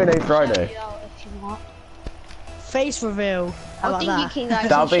do a Q&A Friday. If you want. Face reveal. How Oh, about thank you, that? King Icy.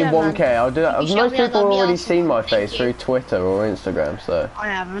 That'll be Sure, 1K. man. I'll do that. If you Most show me, people have that'd be already awesome. seen my Thank face you. through Twitter or Instagram, so. I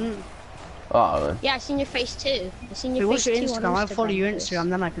haven't. Oh, man. Yeah, I seen your face too. I seen Wait, your what's face your too Instagram? on I'll follow your Chris. Instagram,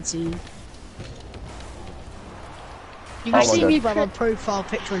 then I can see you. You Oh can my see God. me by my profile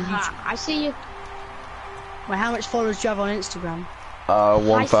picture on YouTube. I see you. Wait, how much followers do you have on Instagram?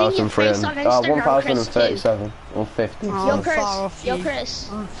 I seen your face on 1,300. Instagram, Chris, 1,037 or 50. Oh, Yo, I'm Chris. far off Yo, you. Chris.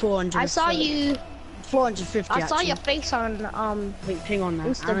 I'm 400. I saw you. 450. I saw actually. your face on Wait, ping on that.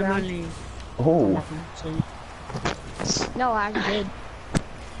 Instagram. I'm only Oh, 11, so. No, I did.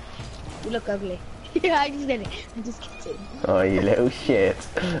 You look ugly. Yeah, I just did it. I'm just kidding. oh, you little shit.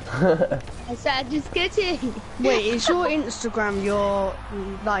 I said, I'm just kidding. Wait, is your Instagram your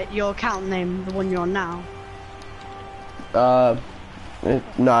your account name, the one you're on now? No.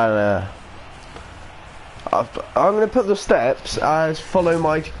 I'm gonna put the steps as follow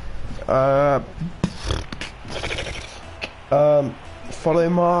my,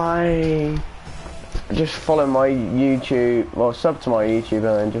 just follow my YouTube, well, sub to my YouTube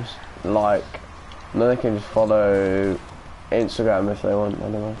and then just like, and then they can just follow Instagram if they want, I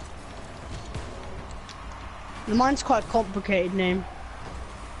don't know. Mine's quite a complicated name.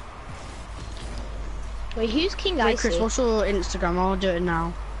 Wait, who's King Wait, Chris, Icy? what's your Instagram? I'll do it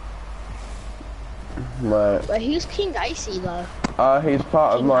now. Right. Wait, who's King Icy though? He's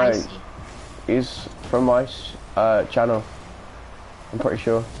part of King my, Icy. he's from my channel, I'm pretty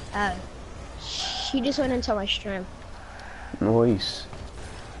sure. Oh. She just went into my stream. Nice.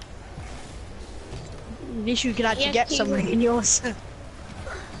 At least you could actually Yes, get King something Icy. in yours.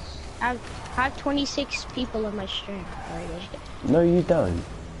 I have 26 people on my stream already. No, you don't.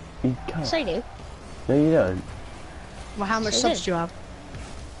 You can't. Yes, I do. No, you don't. Well, how much So subs did. do you have?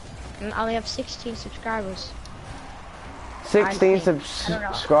 And I only have 16 subscribers. 16 think. I don't know.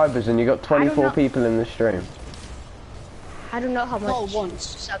 subscribers and you got I don't 24 know. people in the stream. I don't know how Not much once.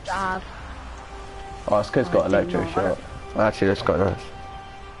 subs I have. Oh, this kid's got I a do electro not. shot. Actually, that's quite nice.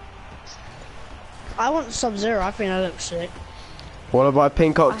 I want Sub-Zero. I think that looks sick. What about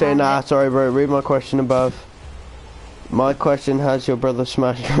Pink Octane? have Nah, it. sorry, bro. Read my question above. My question: has your brother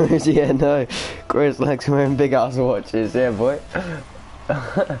smashed Rose? Yeah, no. Chris likes wearing big ass watches. Yeah, boy.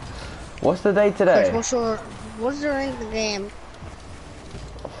 What's the day today? Chris, what's the rank of the game?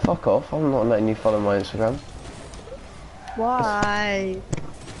 Fuck off. I'm not letting you follow my Instagram. Why?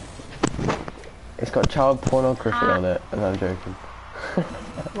 It's got child pornography on it, and I'm joking.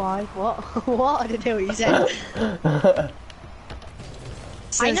 Why? What? What? I didn't hear what you said.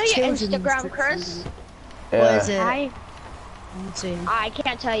 I know Says your children's Instagram, books Chris. and- Yeah. What is it? I Let's see.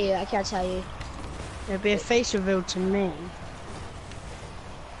 can't tell you. I can't tell you. There'll be a face reveal to me.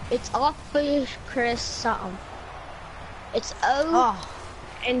 It's off for Chris something. It's O Oh,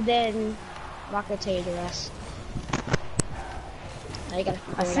 and then I'm not gonna tell you the rest. Now you gotta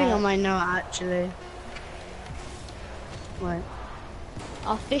figure I it think I out. might know it actually. Wait.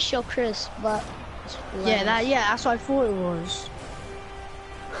 Official Chris, but it's Yeah, less. that's what I thought it was.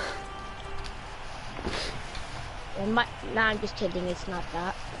 It might, nah, I'm just kidding. It's not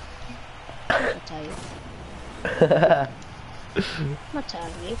that. I'll tell you. I'm not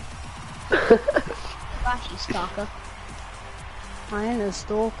telling you. Gosh, you stalker. I ain't a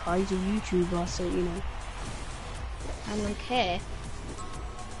stalker, he's a YouTuber, so you know. I don't care.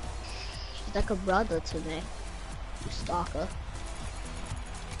 She's like a brother to me. You stalker.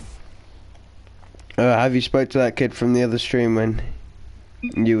 Have you spoke to that kid from the other stream when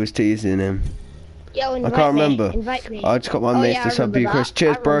you was teasing him? Yo, invite can't me. remember. Invite me. I just got my Oh, mates yeah, to I sub you, remember Chris. that.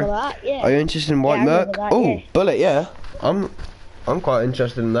 Cheers, I bro. remember that, yeah. Are you interested in white I remember merc? that, Oh, yeah. bullet, yeah. I'm quite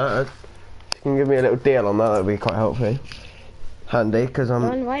interested in that. If you can give me a little deal on that, that'd be quite helpful. Handy, because Don't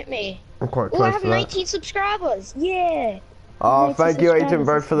I'm invite me. quite Oh, I close have to that. 19 subscribers. Yeah. Oh, 19 thank you, Agent,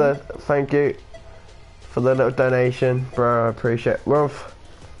 subscribers, bro, thank you for the little donation, bro. I appreciate it. Rolf,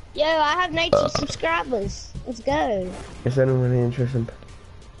 Yo, I have 19 subscribers. Let's go. is anyone really interested?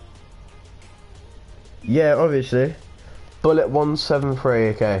 Yeah, obviously. Bullet 173,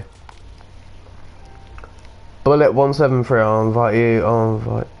 okay. Bullet 173, I'll invite you.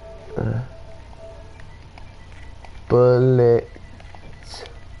 Bullet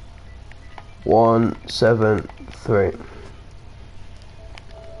 173.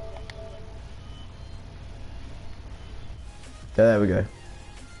 Yeah, there we go.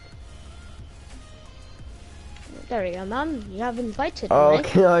 There we go, man. You have invited Oh, me.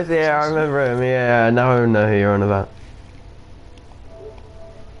 okay, I remember him. Yeah, now I know who you're on about.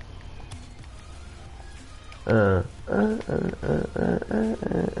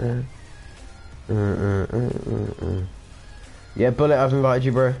 Yeah, Bullet, I've invited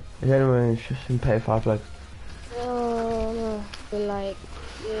you, bro. Is anyone interested in pay 5 legs? Oh, no. But like,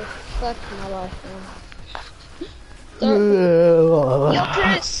 yeah, fuck my life, man. Yo,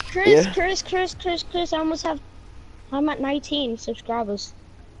 Chris, I'm at 19 subscribers.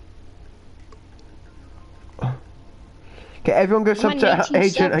 Okay, everyone go sub I'm to on 18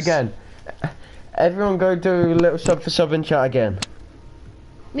 Agent subs. again. Everyone go do a little sub for sub in chat again.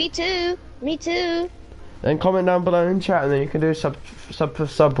 Me too. Then comment down below in chat and then you can do sub for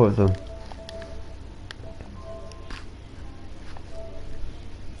sub with them.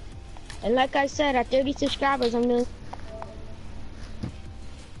 And like I said, at 30 subscribers, I'm doing.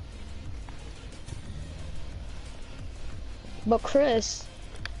 But Chris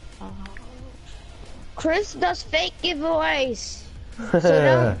does fake giveaways.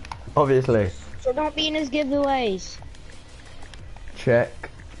 So Obviously. don't be in his giveaways. Check.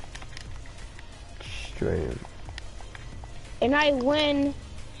 Stream. And I win.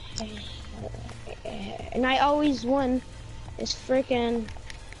 And I always win. It's freaking.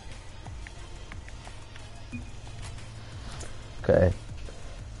 Okay.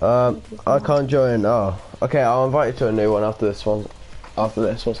 I can't join. Oh, okay. I'll invite you to a new one after this one. After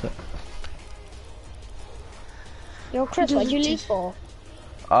this, what's it? Yo, Chris, what'd you leave for?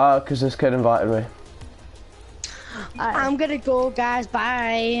 Cause this kid invited me. I'm gonna go, guys.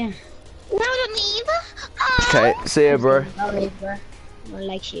 Bye. No, don't leave. Okay, see ya, bro. Don't leave, bro. No one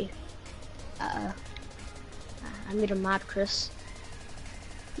likes you. I made a mad Chris.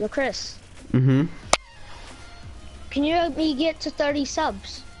 Yo, Chris, Mhm. can you help me get to 30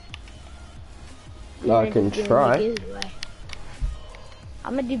 subs? I can try.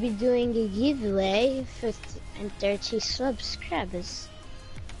 I'm gonna be doing a giveaway for 30 subscribers.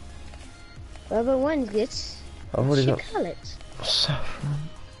 Whoever wins gets. I've already got call it. saffron.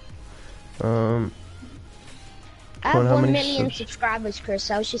 I Come have on, how 1 many million subs? subscribers, Chris.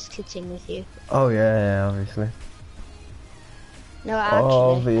 I was just kidding with you. Oh yeah, obviously. No, actually,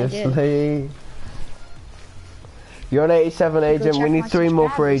 I do. Obviously. You're on 87, Agent. We check need my 3 more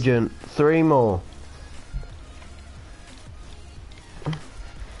for subscribers. Agent. 3 more.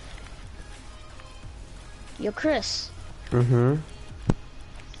 Yo, Chris, Mhm.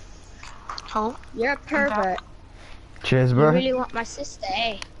 Oh, you're a pervert. Cheers, You bro. really want my sister,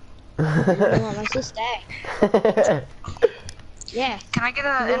 eh? You really want my sister, eh? Yeah. can I get You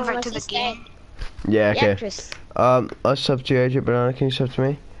an really want my invite to the sister, eh? game? Yeah, Yeah, okay. Chris. I sub to you, Agent Banana. Can you sub to me?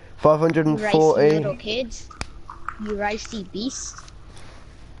 You ricey 540. little kids. You ricey beast.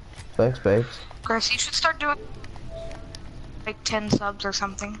 Thanks, babes. Chris, you should start doing like 10 subs or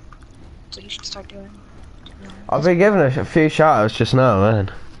something. So you should start doing. I've been given a few shout-outs just now,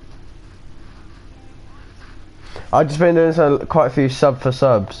 man. I've just been doing quite a few sub for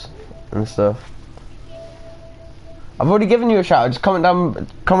subs and stuff. I've already given you a shout-out. Just comment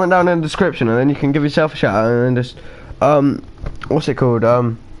down in the description, and then you can give yourself a shout-out, and then just what's it called?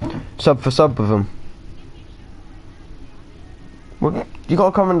 Sub for sub with them. Well, you got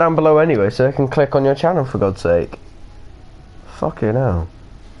to comment down below anyway, so they can click on your channel for God's sake. Fucking hell.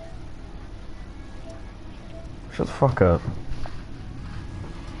 Shut the fuck up.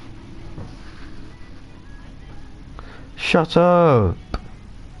 Shut up.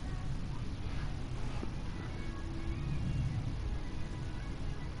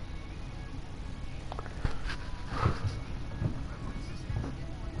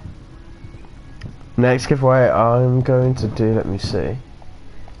 Next giveaway I'm going to do, let me see.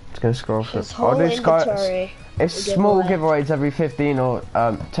 Just gonna scroll through. His whole I'll do inventory. it's small giveaways every 15 or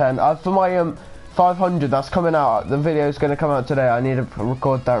 10. For my 500, that's coming out. The video's going to come out today. I need to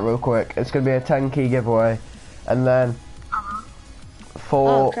record that real quick. It's going to be a 10 key giveaway. And then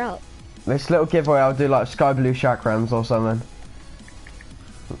for this little giveaway, I'll do like Sky Blue Chakrams or something.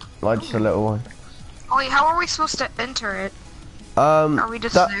 Like just a little one. Oh, wait, how are we supposed to enter it? Are we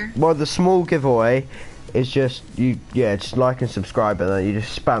just there? Well, the small giveaway is just, just like and subscribe, and then you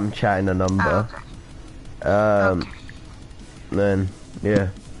just spam chatting a number. Oh, okay. Then, yeah.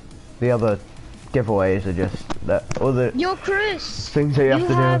 The other giveaways are just all the Yo, Chris. things that you have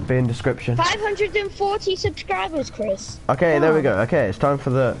to do be in description. 540 subscribers, Chris. Okay, there we go. Okay, it's time for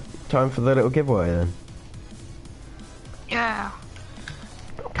the little giveaway then. Yeah.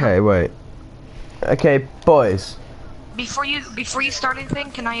 Okay, wait. Okay, boys. Before you start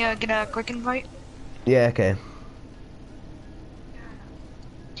anything, can I get a quick invite? Yeah, okay.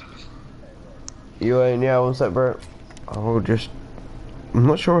 You ain't, yeah, one sec, bro. I'm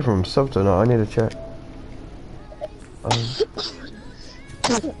not sure if I'm subbed or not, I need to check.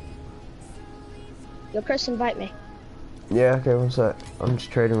 Yo, Chris, invite me. Yeah, okay, one sec. I'm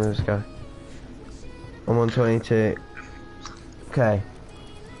just trading with this guy. I'm on 22. Okay.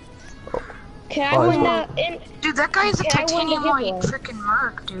 Can I win that? Dude, that guy is a Can I win the titanium white giveaway? freaking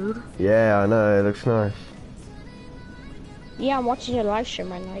merc, dude. Yeah, I know, it looks nice. Yeah, I'm watching your live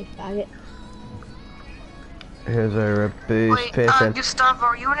stream right now, you faggot. Here's a boost Wait, piercing. Gustav,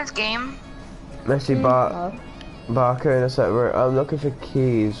 are you in his game? Messi Barker in a sec, bro. I'm looking for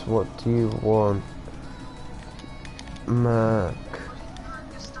keys. What do you want? Merc.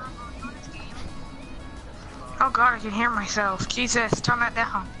 Gustav, are you in his game? Oh god, I can hear myself. Jesus, turn that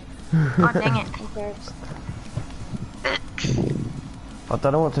down. God dang it. I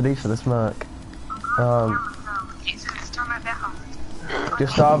don't know what to do for this Merc. Jesus, turn that down.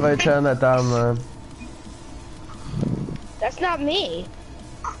 Gustavo, turn that down, man. That's not me.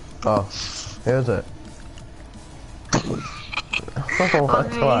 Oh, here's it.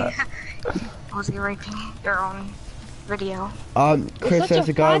 What's that? Was he raping your own video? Chris, there's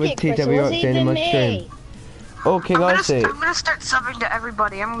a guy with TWX in my stream. Oh, King Icy. I'm gonna start subbing to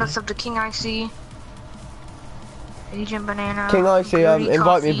everybody. I'm gonna sub to King Icy, Agent Banana. King Icy, Goody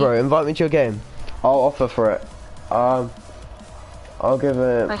invite me, Coffee. bro. Invite me to your game. I'll offer for it. I'll give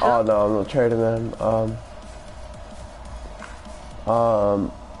it. Wait, who? Oh no, I'm not trading them.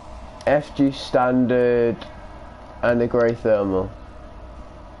 FG Standard and a grey thermal.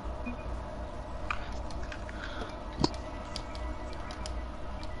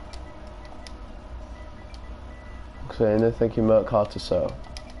 Okay, no thank you, Merc, hard to sell.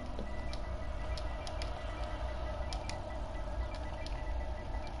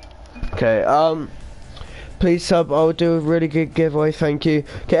 Okay, please sub, I'll do a really good giveaway, thank you.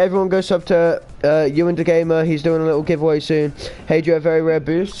 Okay, everyone go sub to Ewan the Gamer, he's doing a little giveaway soon. Hey, do you have very rare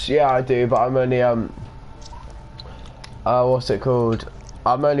boosts? Yeah, I do, but I'm only, what's it called?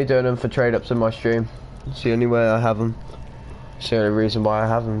 I'm only doing them for trade ups in my stream. It's the only way I have them. It's the only reason why I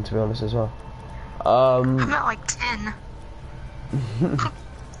have them, to be honest, as well. I'm at like 10.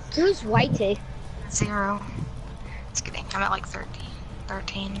 Who's Whitey? 0. Just kidding. I'm at like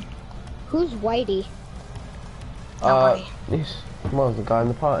 13. Who's Whitey? Nobody. Come on, the guy in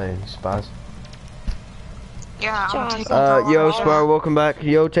the party, Spaz. Yeah, I'm John. taking through Yo, all Sparrow, welcome back.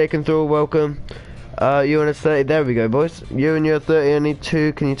 Yo, taken through, welcome. You and a 30, there we go, boys. You and your 30, I need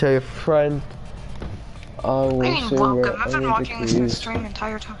 2, can you tell your friend? I will What do you mean soon welcome? get I've been any watching this keys. stream the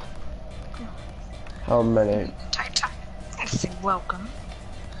entire time. How many? Entire time. I say welcome.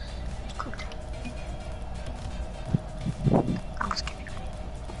 Good. I'm just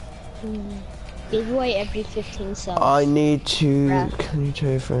kidding. Giveaway every 15 subs. I need to, Bruh. can you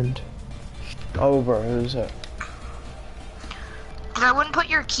tell your friend? Oh, bro, who's it? But I wouldn't put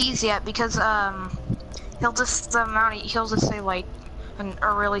your keys yet because he'll just say like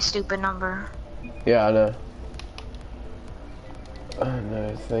a really stupid number. Yeah, I know. Oh,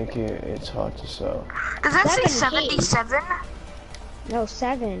 no, thank you, it's hard to sell. Does that say 17? 77? No,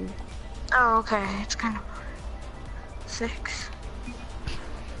 7. Oh, okay. It's kind of 6.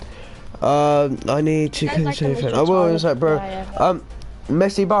 I need to Sounds like consider a friend. little I will, child. it's like, bro. Yeah.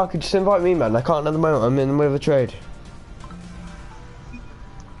 Messi Barker, just invite me, man. I can't at the moment. I'm in the middle of a trade.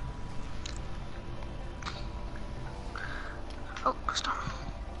 Oh, stop.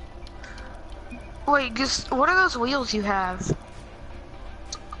 Wait, what are those wheels you have?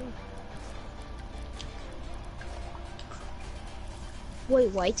 Wait,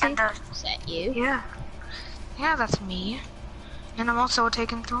 Whitey? And, Is that you? Yeah. Yeah, that's me. And I'm also a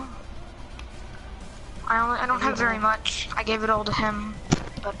taken through. I don't have very much. I gave it all to him,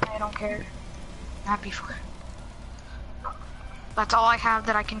 but I don't care. I'm happy for it. That's all I have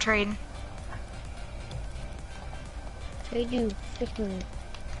that I can trade. They do freaking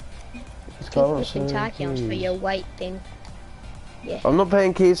This guy wants freaking some tachyons for keys. your white thing. Yeah. I'm not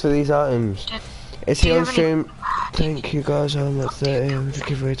paying keys for these items. Is Do he you on have stream? Thank you guys, I'm at 30. I'm just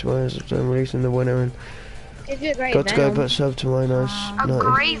giving away to my I'm releasing the winner and If you're great, got to go Venom, but sub to my nice. A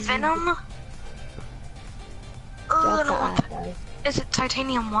grey Venom? drop Oh, the no, app, guys. is it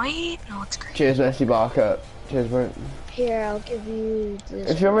titanium white? No, it's grey. Cheers, Messi Barker. Cheers, bro. Here, I'll give you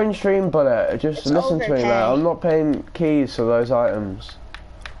this. If you're in stream, Bullet, just It's listen to me, overpay. mate. I'm not paying keys for those items.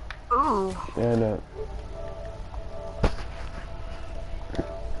 Ooh. Yeah, no.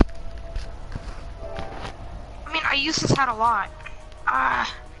 I mean, I use this hat a lot.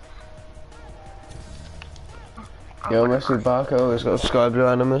 Yo, Messi Barker, he's got Sky Blue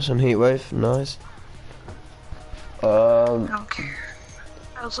Animus and Heatwave. Nice. I don't care.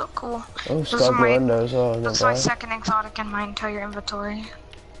 Those look cool. Oh, Those Sky are Blue my- Windows, oh, not That's my bad. second exotic in my entire inventory.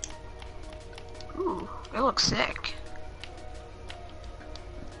 Ooh, they look sick.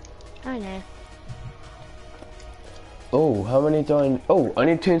 I know. Oh, how many do I... Oh, I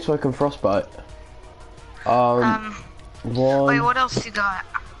need Toonsmoke and Frostbite. One... Wait, what else you got?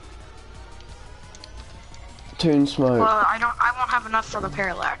 Toonsmoke. Well, I won't have enough for the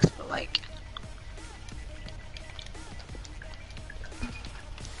parallax, but like...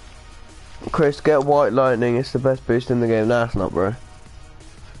 Chris, get White Lightning, it's the best boost in the game. Nah, it's not, bro.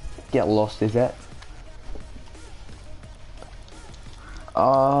 Get lost, is it?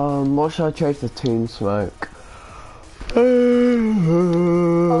 What should I chase the Toonsmoke?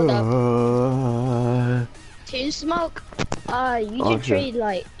 Hold Toon Smoke. You Oh, can trade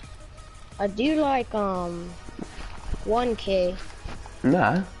like. I do like 1K.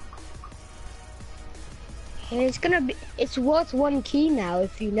 Nah. And it's worth 1 key now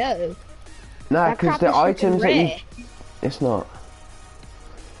if you know. Nah, That because crap the is freaking items that you... rare. It's not.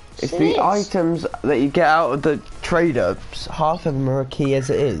 It's It the is. items that you get out of the trade-ups. Half of them are a key as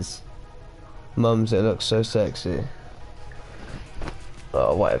it is. Mums, it looks so sexy.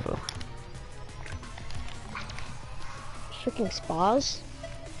 Oh, whatever. Freaking spas.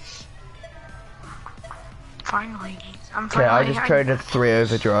 Finally. I'm Okay, I just traded 3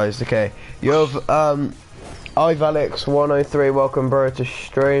 overdrives, okay. You have, Ivalex103, welcome bro to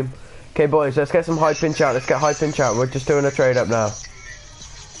stream. Okay boys, let's get some hype in chat, let's get hype in chat, we're just doing a trade up now.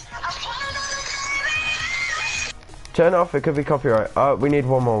 Turn it off, it could be copyright. We need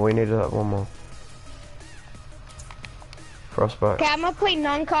one more, we need one more. Frostbite. Okay, I'm gonna play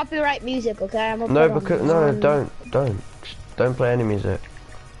non-copyright music. Okay, I'm gonna No, put on because, no, non- don't play any music.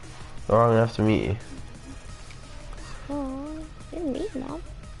 Or I'm gonna have to meet you. Oh, you're mean, Mom.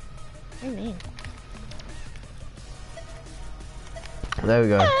 You're mean. There we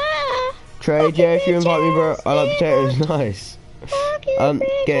go. Trade, yeah, if you invite me, bro. I like potatoes, nice.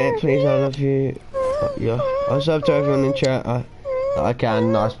 Get it, please, I love you. Yeah, I sub to everyone in chat. I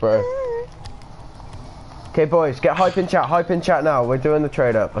can, nice, bro. Okay, boys, get hype in chat now. We're doing the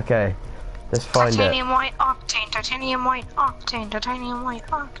trade up, okay. Let's find Titanium white octane, titanium white octane, titanium white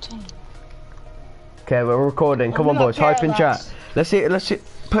octane. Okay, we're recording. Come on, boys, hype in chat. Let's see,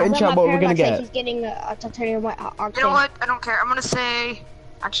 put in chat what we're gonna get. He's getting a titanium white arcane. You know what? I don't care. I'm gonna say,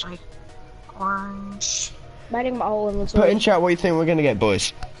 actually, orange. Writing my whole Put inventory. in chat what you think we're gonna get,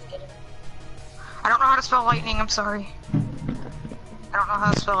 boys. I don't know how to spell lightning. I'm sorry. I don't know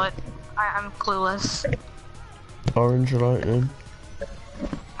how to spell it. I'm clueless. Orange lightning.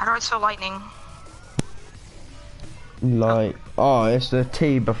 How do I spell lightning? Like, oh, it's the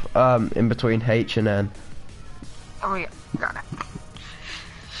T in between H and N. Oh yeah, got it.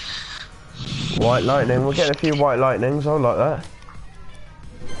 White lightning. We're getting a few white lightnings. I like that.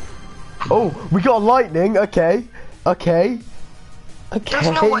 Oh, we got lightning. Okay. There's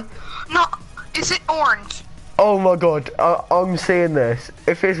no what? No, is it orange? Oh my god, I'm seeing this.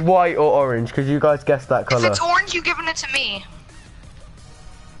 If it's white or orange, because you guys guessed that If colour. it's orange, you giving it to me.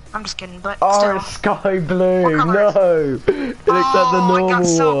 I'm just kidding, but Oh, still. it's sky blue. What No. colour It looks like the I normal got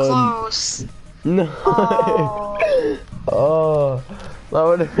so one. close. No. Oh. Oh, that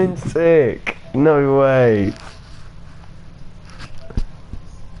would have been sick. No way.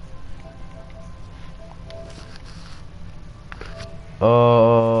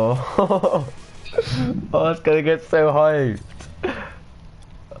 Oh. Oh, it's gonna get so hyped.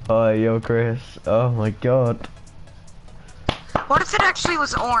 Oh, yo, Chris. Oh my god. What if it actually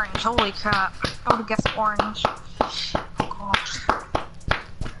was orange? Holy crap. I would've guessed orange. Gosh.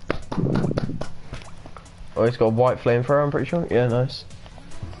 Oh, he's got a white flamethrower, I'm pretty sure. Yeah, nice.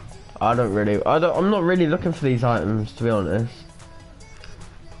 I'm not really looking for these items, to be honest.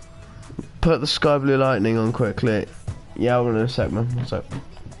 Put the sky blue lightning on quickly. Yeah, I'll in a sec, man. One sec.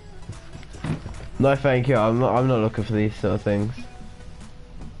 No, thank you. I'm not looking for these sort of things.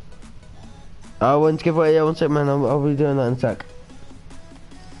 I want to give away. Yeah, one sec, man. I'll be doing that in a sec.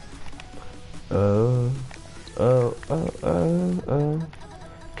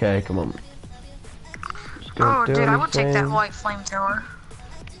 Okay, come on. Oh, dude, I would take that white flamethrower.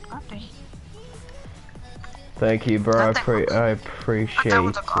 Okay. Thank you, bro. I appreciate That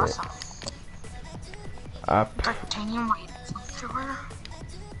would look it. awesome. Titanium white flamethrower.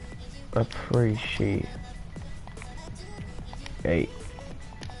 Appreciate it.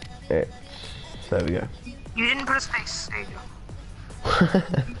 There we go. You didn't put a space. There you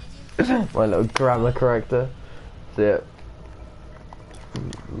go. My little grammar corrector. That's it.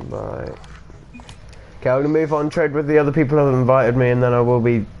 Right. Okay, I'm gonna move on, trade with the other people who have invited me, and then I will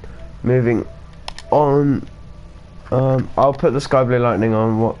be moving on. I'll put the Sky Blue Lightning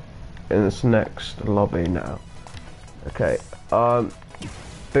on in this next lobby now. Okay.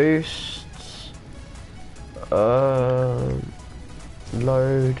 Boosts. Load.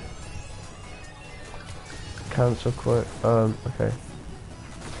 Cancel quote. Okay.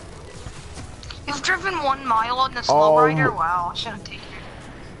 You've driven 1 mile on this lowrider? Wow, I shouldn't take it.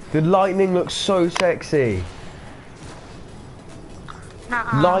 The lightning looks so sexy.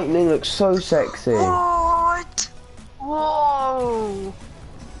 Nuh-uh. Lightning looks so sexy. What? Whoa.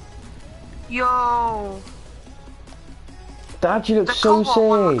 Yo. That actually The looks so Cobalt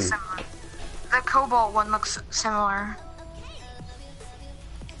one looks sick. similar. The Cobalt one looks similar.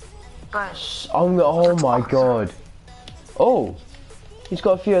 But Oh my god. Oh, he's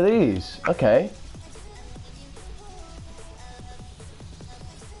got a few of these. Okay.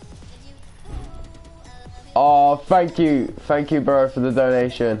 Oh, thank you, bro, for the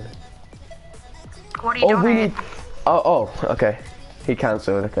donation. what are you doing? We need. Oh, okay. He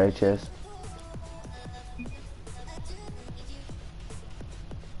cancelled. Okay, cheers.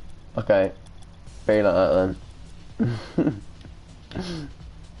 Okay, be like that then.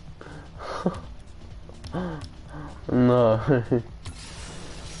 No.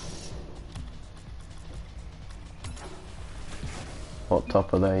 What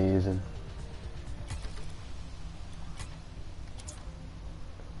top are they using?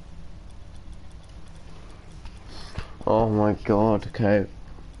 Oh my god, okay.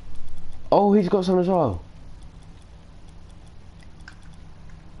 Oh, he's got some as well.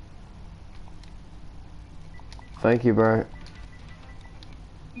 Thank you, bro.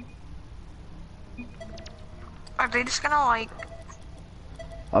 Are they just gonna like...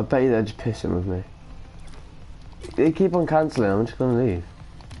 I bet you they're just pissing with me. They keep on cancelling, I'm just gonna leave.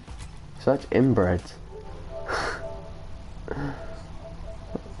 Such inbred.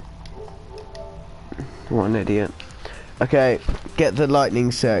 What an idiot. Okay, get the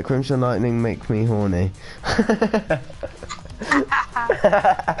lightning set. Crimson lightning make me horny.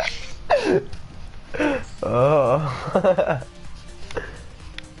 Oh.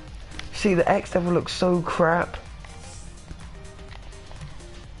 See, the X Devil looks so crap.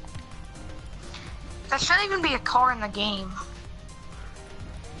 That shouldn't even be a car in the game.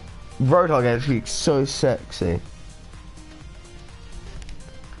 Roadhog actually looks so sexy.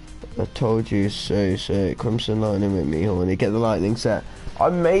 I told you so. Crimson lightning make me horny. Get the lightning set. I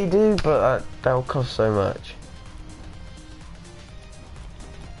may do, but that'll cost so much.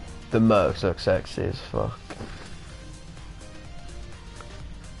 The Mercs look sexy as fuck.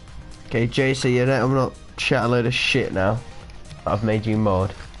 Okay, JC, you know I'm not chat a load of shit now. I've made you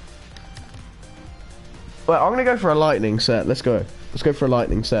mod. Well, I'm gonna go for a lightning set. Let's go. Let's go for a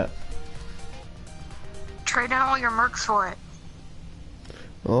lightning set. Trade in all your mercs for it.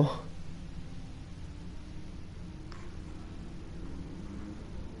 Oh.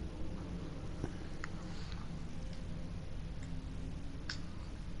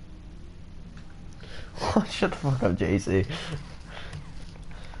 Shut the fuck up, JC.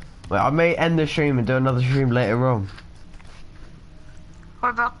 Wait, I may end the stream and do another stream later on. What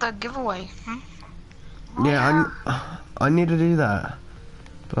about the giveaway? Yeah, I need to do that.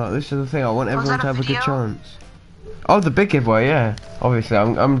 But this is the thing, I want everyone to have a good chance. Oh, the big giveaway, yeah. Obviously,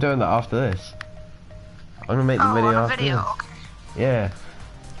 I'm doing that after this. I'm gonna make the video after this. Okay. Yeah.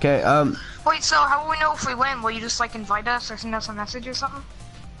 Okay, Wait, so how will we know if we win? Will you just like invite us or send us a message or something?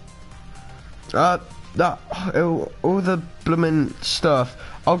 all the bloomin' stuff.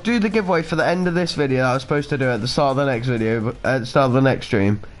 I'll do the giveaway for the end of this video that I was supposed to do at the start of the next video, at the start of the next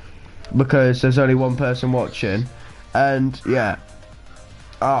stream, because there's only one person watching. And yeah,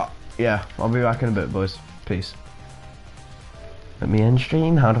 yeah, I'll be back in a bit, boys. Peace. Let me end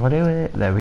stream. How do I do it? There we go.